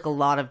 And it was like a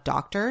lot of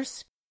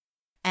doctors.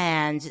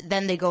 And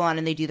then they go on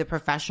and they do the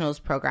professionals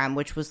program,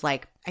 which was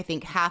like, I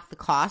think half the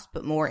cost,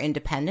 but more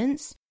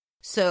independence.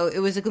 So it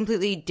was a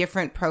completely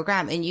different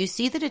program. And you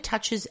see that it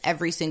touches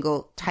every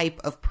single type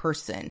of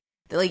person.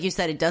 Like you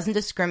said, it doesn't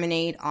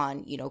discriminate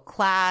on,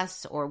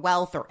 class or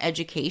wealth or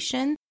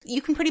education.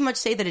 You can pretty much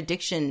say that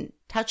addiction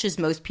touches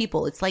most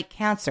people. It's like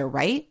cancer,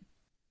 right?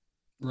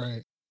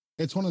 Right.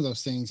 It's one of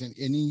those things. And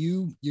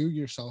you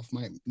yourself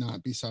might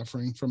not be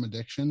suffering from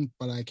addiction,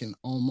 but I can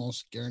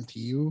almost guarantee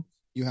you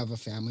have a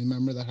family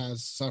member that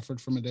has suffered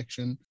from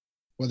addiction,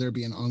 whether it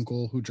be an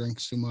uncle who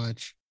drinks too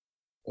much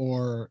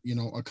or,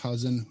 a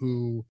cousin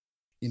who,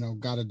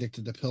 got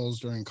addicted to pills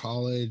during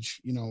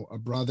college, a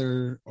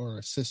brother or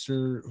a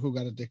sister who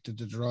got addicted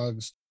to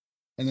drugs.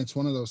 And it's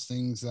one of those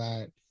things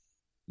that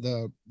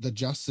the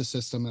justice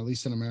system, at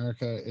least in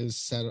America, is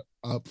set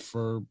up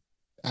for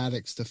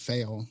addicts to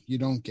fail. You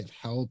don't get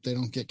help. They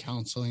don't get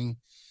counseling.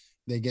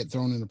 They get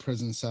thrown in a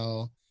prison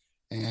cell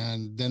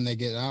and then they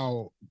get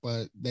out,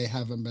 but they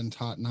haven't been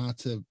taught not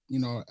to,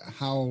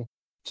 how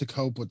to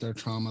cope with their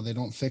trauma. They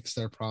don't fix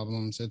their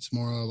problems. It's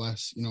more or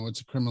less,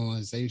 it's a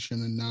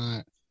criminalization and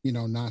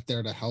not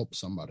there to help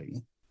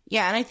somebody.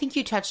 Yeah, and I think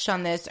you touched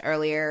on this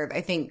earlier.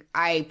 I think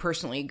I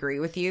personally agree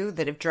with you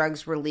that if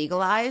drugs were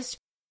legalized,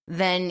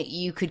 then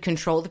you could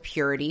control the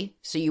purity.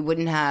 So you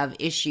wouldn't have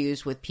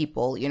issues with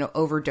people,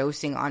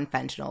 overdosing on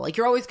fentanyl. Like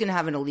you're always going to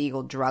have an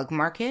illegal drug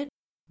market.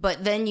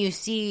 But then you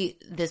see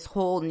this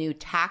whole new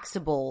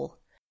taxable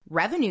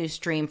revenue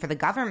stream for the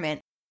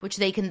government, which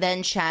they can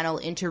then channel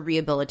into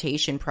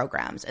rehabilitation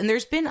programs. And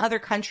there's been other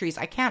countries,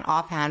 I can't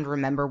offhand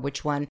remember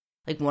which one,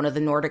 like one of the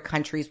Nordic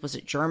countries, was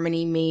it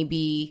Germany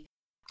maybe?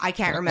 I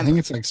can't remember. I think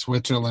it's like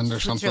Switzerland or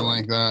something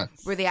like that.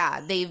 Where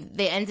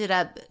they ended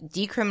up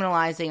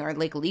decriminalizing or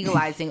like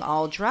legalizing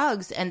all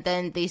drugs. And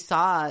then they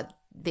saw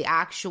the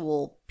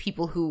actual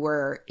people who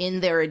were in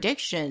their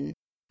addiction,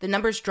 the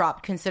numbers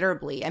dropped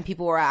considerably and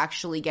people were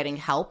actually getting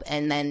help.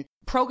 And then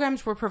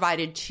programs were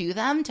provided to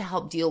them to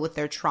help deal with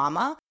their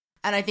trauma.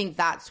 And I think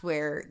that's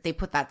where they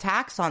put that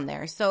tax on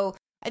there. So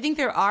I think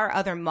there are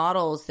other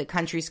models that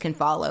countries can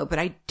follow, but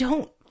I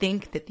don't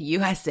think that the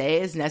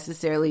USA is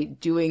necessarily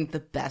doing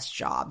the best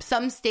job.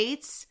 Some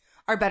states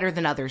are better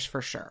than others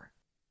for sure.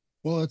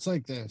 Well, it's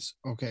like this.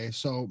 Okay,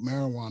 so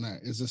marijuana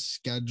is a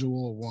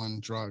Schedule I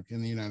drug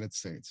in the United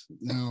States.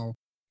 Now,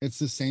 it's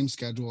the same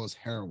schedule as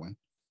heroin.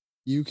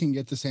 You can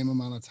get the same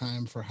amount of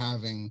time for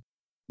having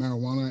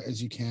marijuana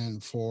as you can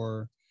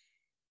for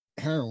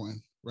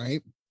heroin,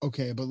 right?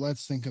 Okay, but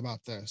let's think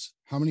about this.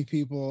 How many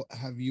people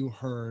have you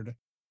heard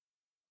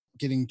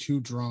getting too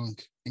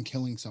drunk and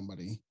killing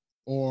somebody,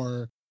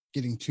 or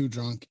getting too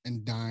drunk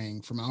and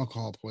dying from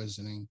alcohol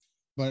poisoning?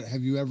 But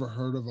have you ever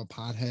heard of a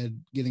pothead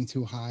getting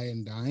too high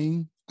and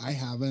dying? I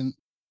haven't.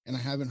 And I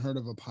haven't heard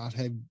of a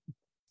pothead,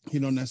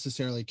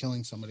 necessarily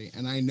killing somebody.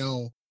 And I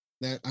know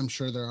that I'm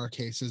sure there are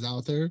cases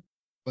out there,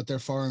 but they're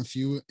far and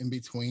few in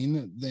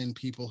between than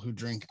people who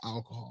drink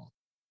alcohol.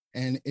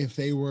 And if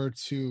they were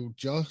to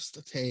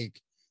just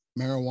take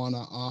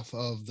marijuana off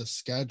of the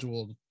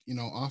schedule,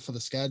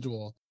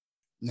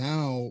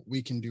 now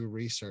we can do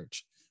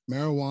research.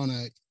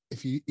 Marijuana,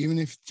 even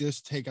if you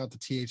just take out the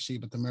THC,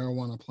 but the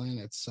marijuana plant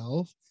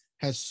itself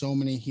has so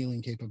many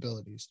healing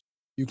capabilities.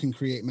 You can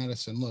create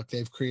medicine. Look,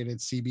 they've created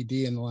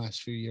CBD in the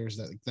last few years.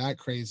 That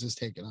craze is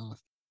taken off.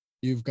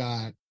 You've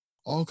got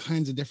all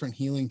kinds of different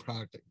healing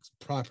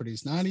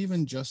properties, not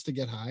even just to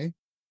get high,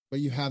 but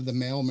you have the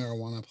male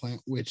marijuana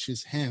plant, which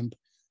is hemp,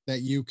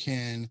 that you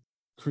can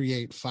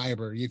create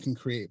fiber, you can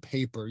create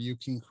paper, you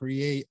can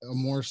create a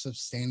more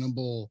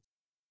sustainable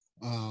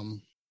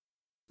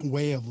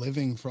way of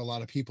living for a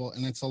lot of people.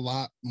 And it's a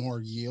lot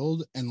more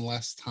yield and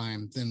less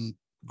time than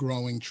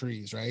growing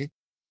trees, right?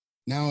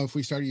 Now, if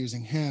we start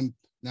using hemp,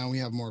 now we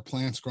have more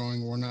plants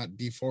growing. We're not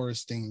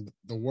deforesting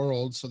the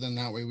world. So then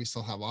that way we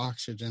still have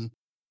oxygen.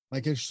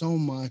 Like there's so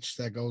much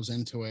that goes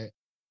into it,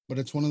 but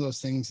it's one of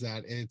those things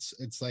that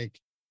it's like,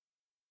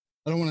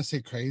 I don't want to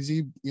say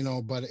crazy,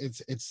 but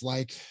it's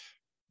like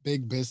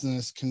big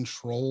business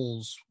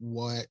controls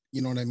what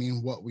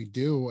we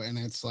do. And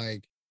it's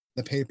like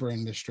the paper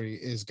industry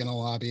is going to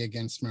lobby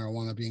against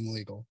marijuana being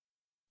legal.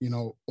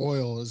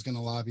 Oil is going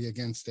to lobby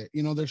against it.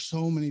 There's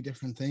so many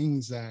different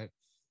things that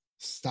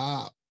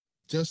stop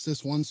just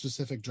this one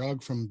specific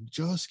drug from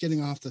just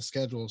getting off the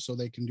schedule so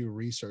they can do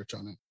research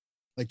on it.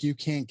 Like you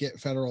can't get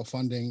federal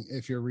funding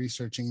if you're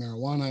researching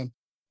marijuana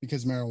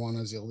because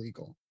marijuana is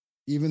illegal.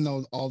 Even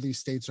though all these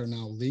states are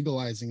now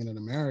legalizing it in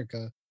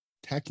America,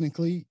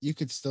 technically you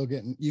could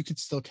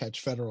still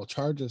catch federal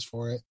charges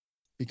for it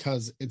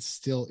because it's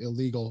still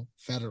illegal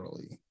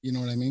federally. You know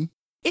what I mean?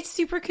 It's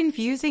super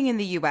confusing in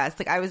the US.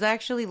 Like, I was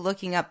actually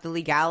looking up the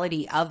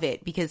legality of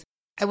it because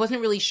I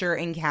wasn't really sure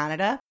in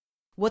Canada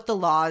what the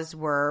laws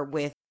were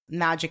with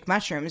magic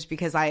mushrooms,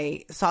 because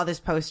I saw this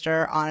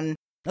poster on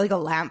like a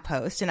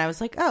lamppost and I was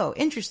like, oh,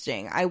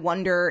 interesting. I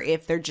wonder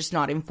if they're just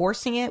not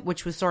enforcing it,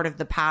 which was sort of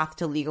the path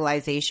to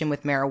legalization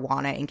with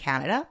marijuana in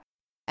Canada.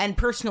 And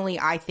personally,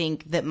 I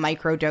think that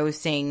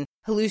microdosing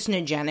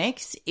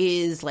hallucinogenics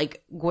is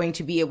like going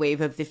to be a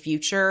wave of the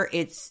future.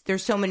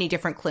 There's so many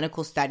different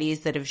clinical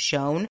studies that have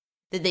shown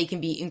that they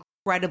can be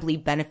incredibly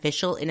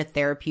beneficial in a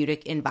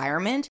therapeutic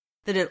environment,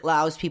 that it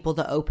allows people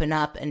to open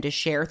up and to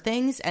share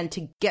things and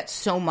to get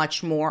so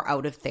much more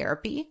out of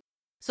therapy.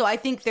 So I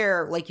think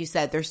like you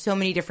said, there's so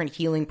many different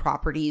healing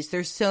properties.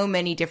 There's so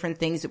many different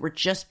things that we're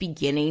just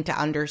beginning to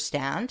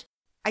understand.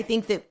 I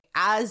think that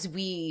as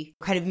we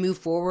kind of move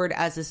forward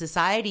as a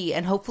society,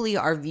 and hopefully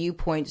our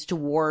viewpoints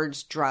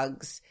towards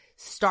drugs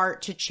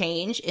start to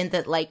change, in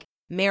that like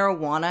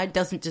marijuana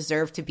doesn't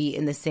deserve to be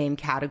in the same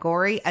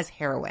category as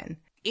heroin.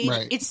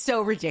 Right. It's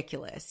so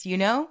ridiculous, you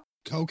know?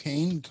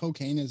 Cocaine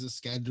is a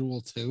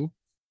Schedule 2,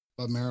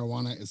 but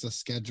marijuana is a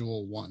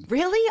Schedule 1.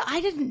 Really?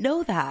 I didn't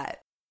know that.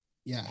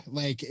 Yeah,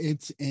 like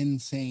it's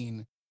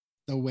insane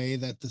the way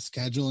that the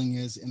scheduling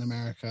is in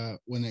America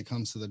when it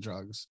comes to the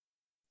drugs.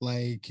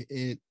 Like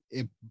it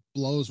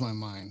blows my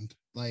mind.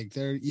 Like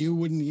you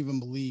wouldn't even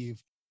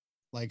believe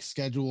like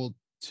Schedule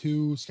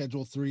 2,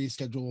 Schedule 3,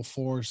 Schedule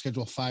 4,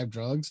 Schedule 5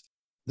 drugs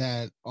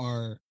that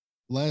are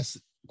less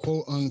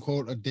quote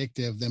unquote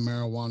addictive than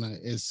marijuana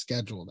is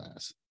scheduled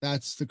as.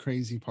 That's the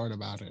crazy part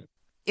about it.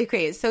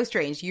 Okay, it's so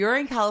strange. You're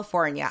in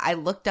California. I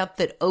looked up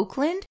that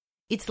Oakland,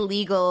 it's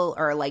legal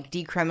or like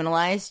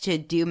decriminalized to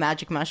do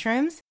magic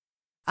mushrooms.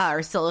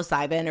 Or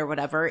psilocybin or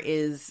whatever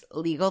is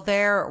legal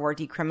there or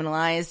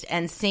decriminalized.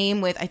 And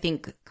same with, I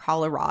think,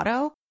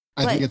 Colorado.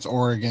 I think it's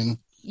Oregon.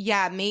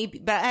 Yeah, maybe.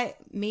 But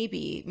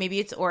maybe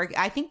it's Oregon.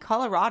 I think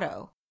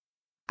Colorado.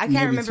 I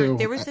can't remember. Too.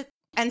 There was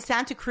and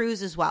Santa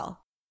Cruz as well.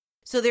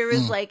 So there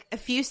was like a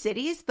few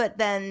cities, but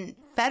then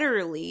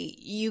federally,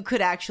 you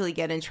could actually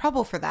get in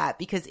trouble for that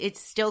because it's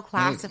still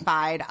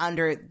classified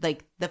under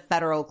like the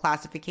federal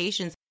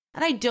classifications.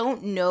 And I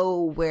don't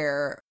know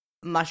where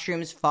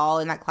mushrooms fall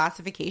in that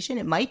classification.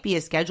 It might be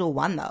a Schedule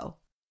 1 though.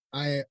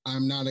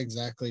 I'm not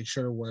exactly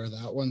sure where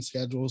that one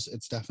schedules.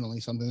 It's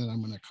definitely something that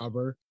I'm going to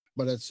cover,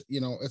 but it's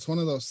one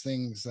of those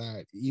things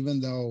that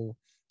even though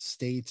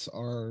states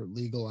are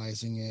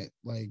legalizing it,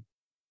 like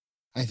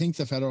I think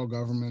the federal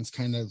government's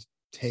kind of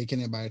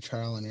taking it by a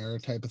trial and error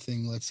type of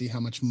thing. Let's see how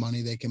much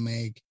money they can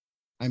make.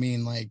 I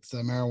mean, like the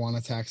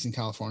marijuana tax in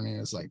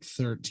California is like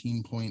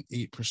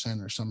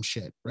 13.8% or some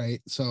shit,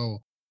 right? So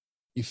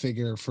you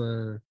figure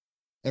for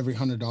every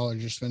 $100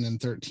 you're spending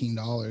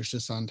 $13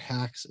 just on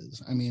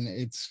taxes. I mean,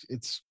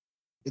 it's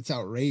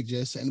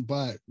outrageous,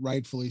 but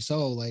rightfully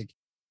so. Like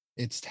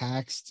it's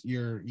taxed.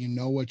 You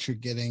know what you're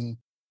getting.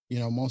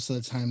 Most of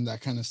the time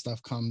that kind of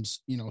stuff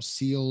comes,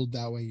 sealed.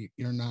 That way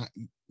you're not,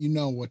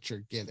 what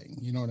you're getting.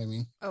 You know what I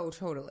mean? Oh,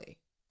 totally.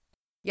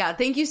 Yeah.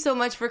 Thank you so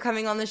much for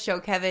coming on the show,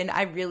 Kevin.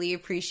 I really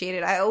appreciate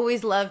it. I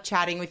always love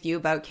chatting with you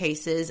about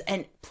cases.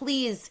 And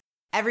please,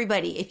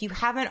 everybody, if you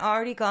haven't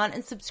already gone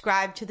and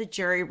subscribed to The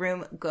Jury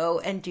Room, go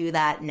and do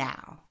that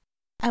now.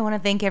 I want to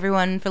thank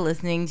everyone for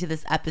listening to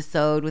this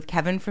episode with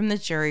Kevin from The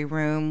Jury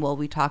Room. Well,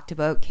 we talked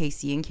about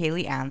Casey and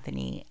Kaylee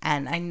Anthony,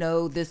 and I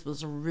know this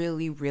was a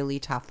really, really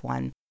tough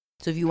one.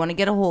 So if you want to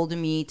get a hold of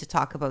me to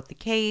talk about the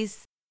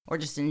case or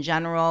just in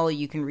general,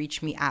 you can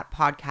reach me at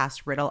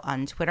Podcast Riddle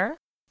on Twitter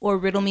or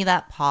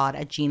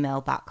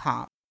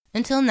riddlemethatpod@gmail.com.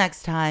 Until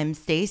next time,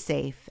 stay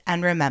safe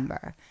and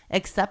remember,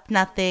 accept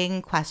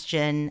nothing,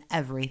 question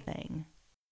everything.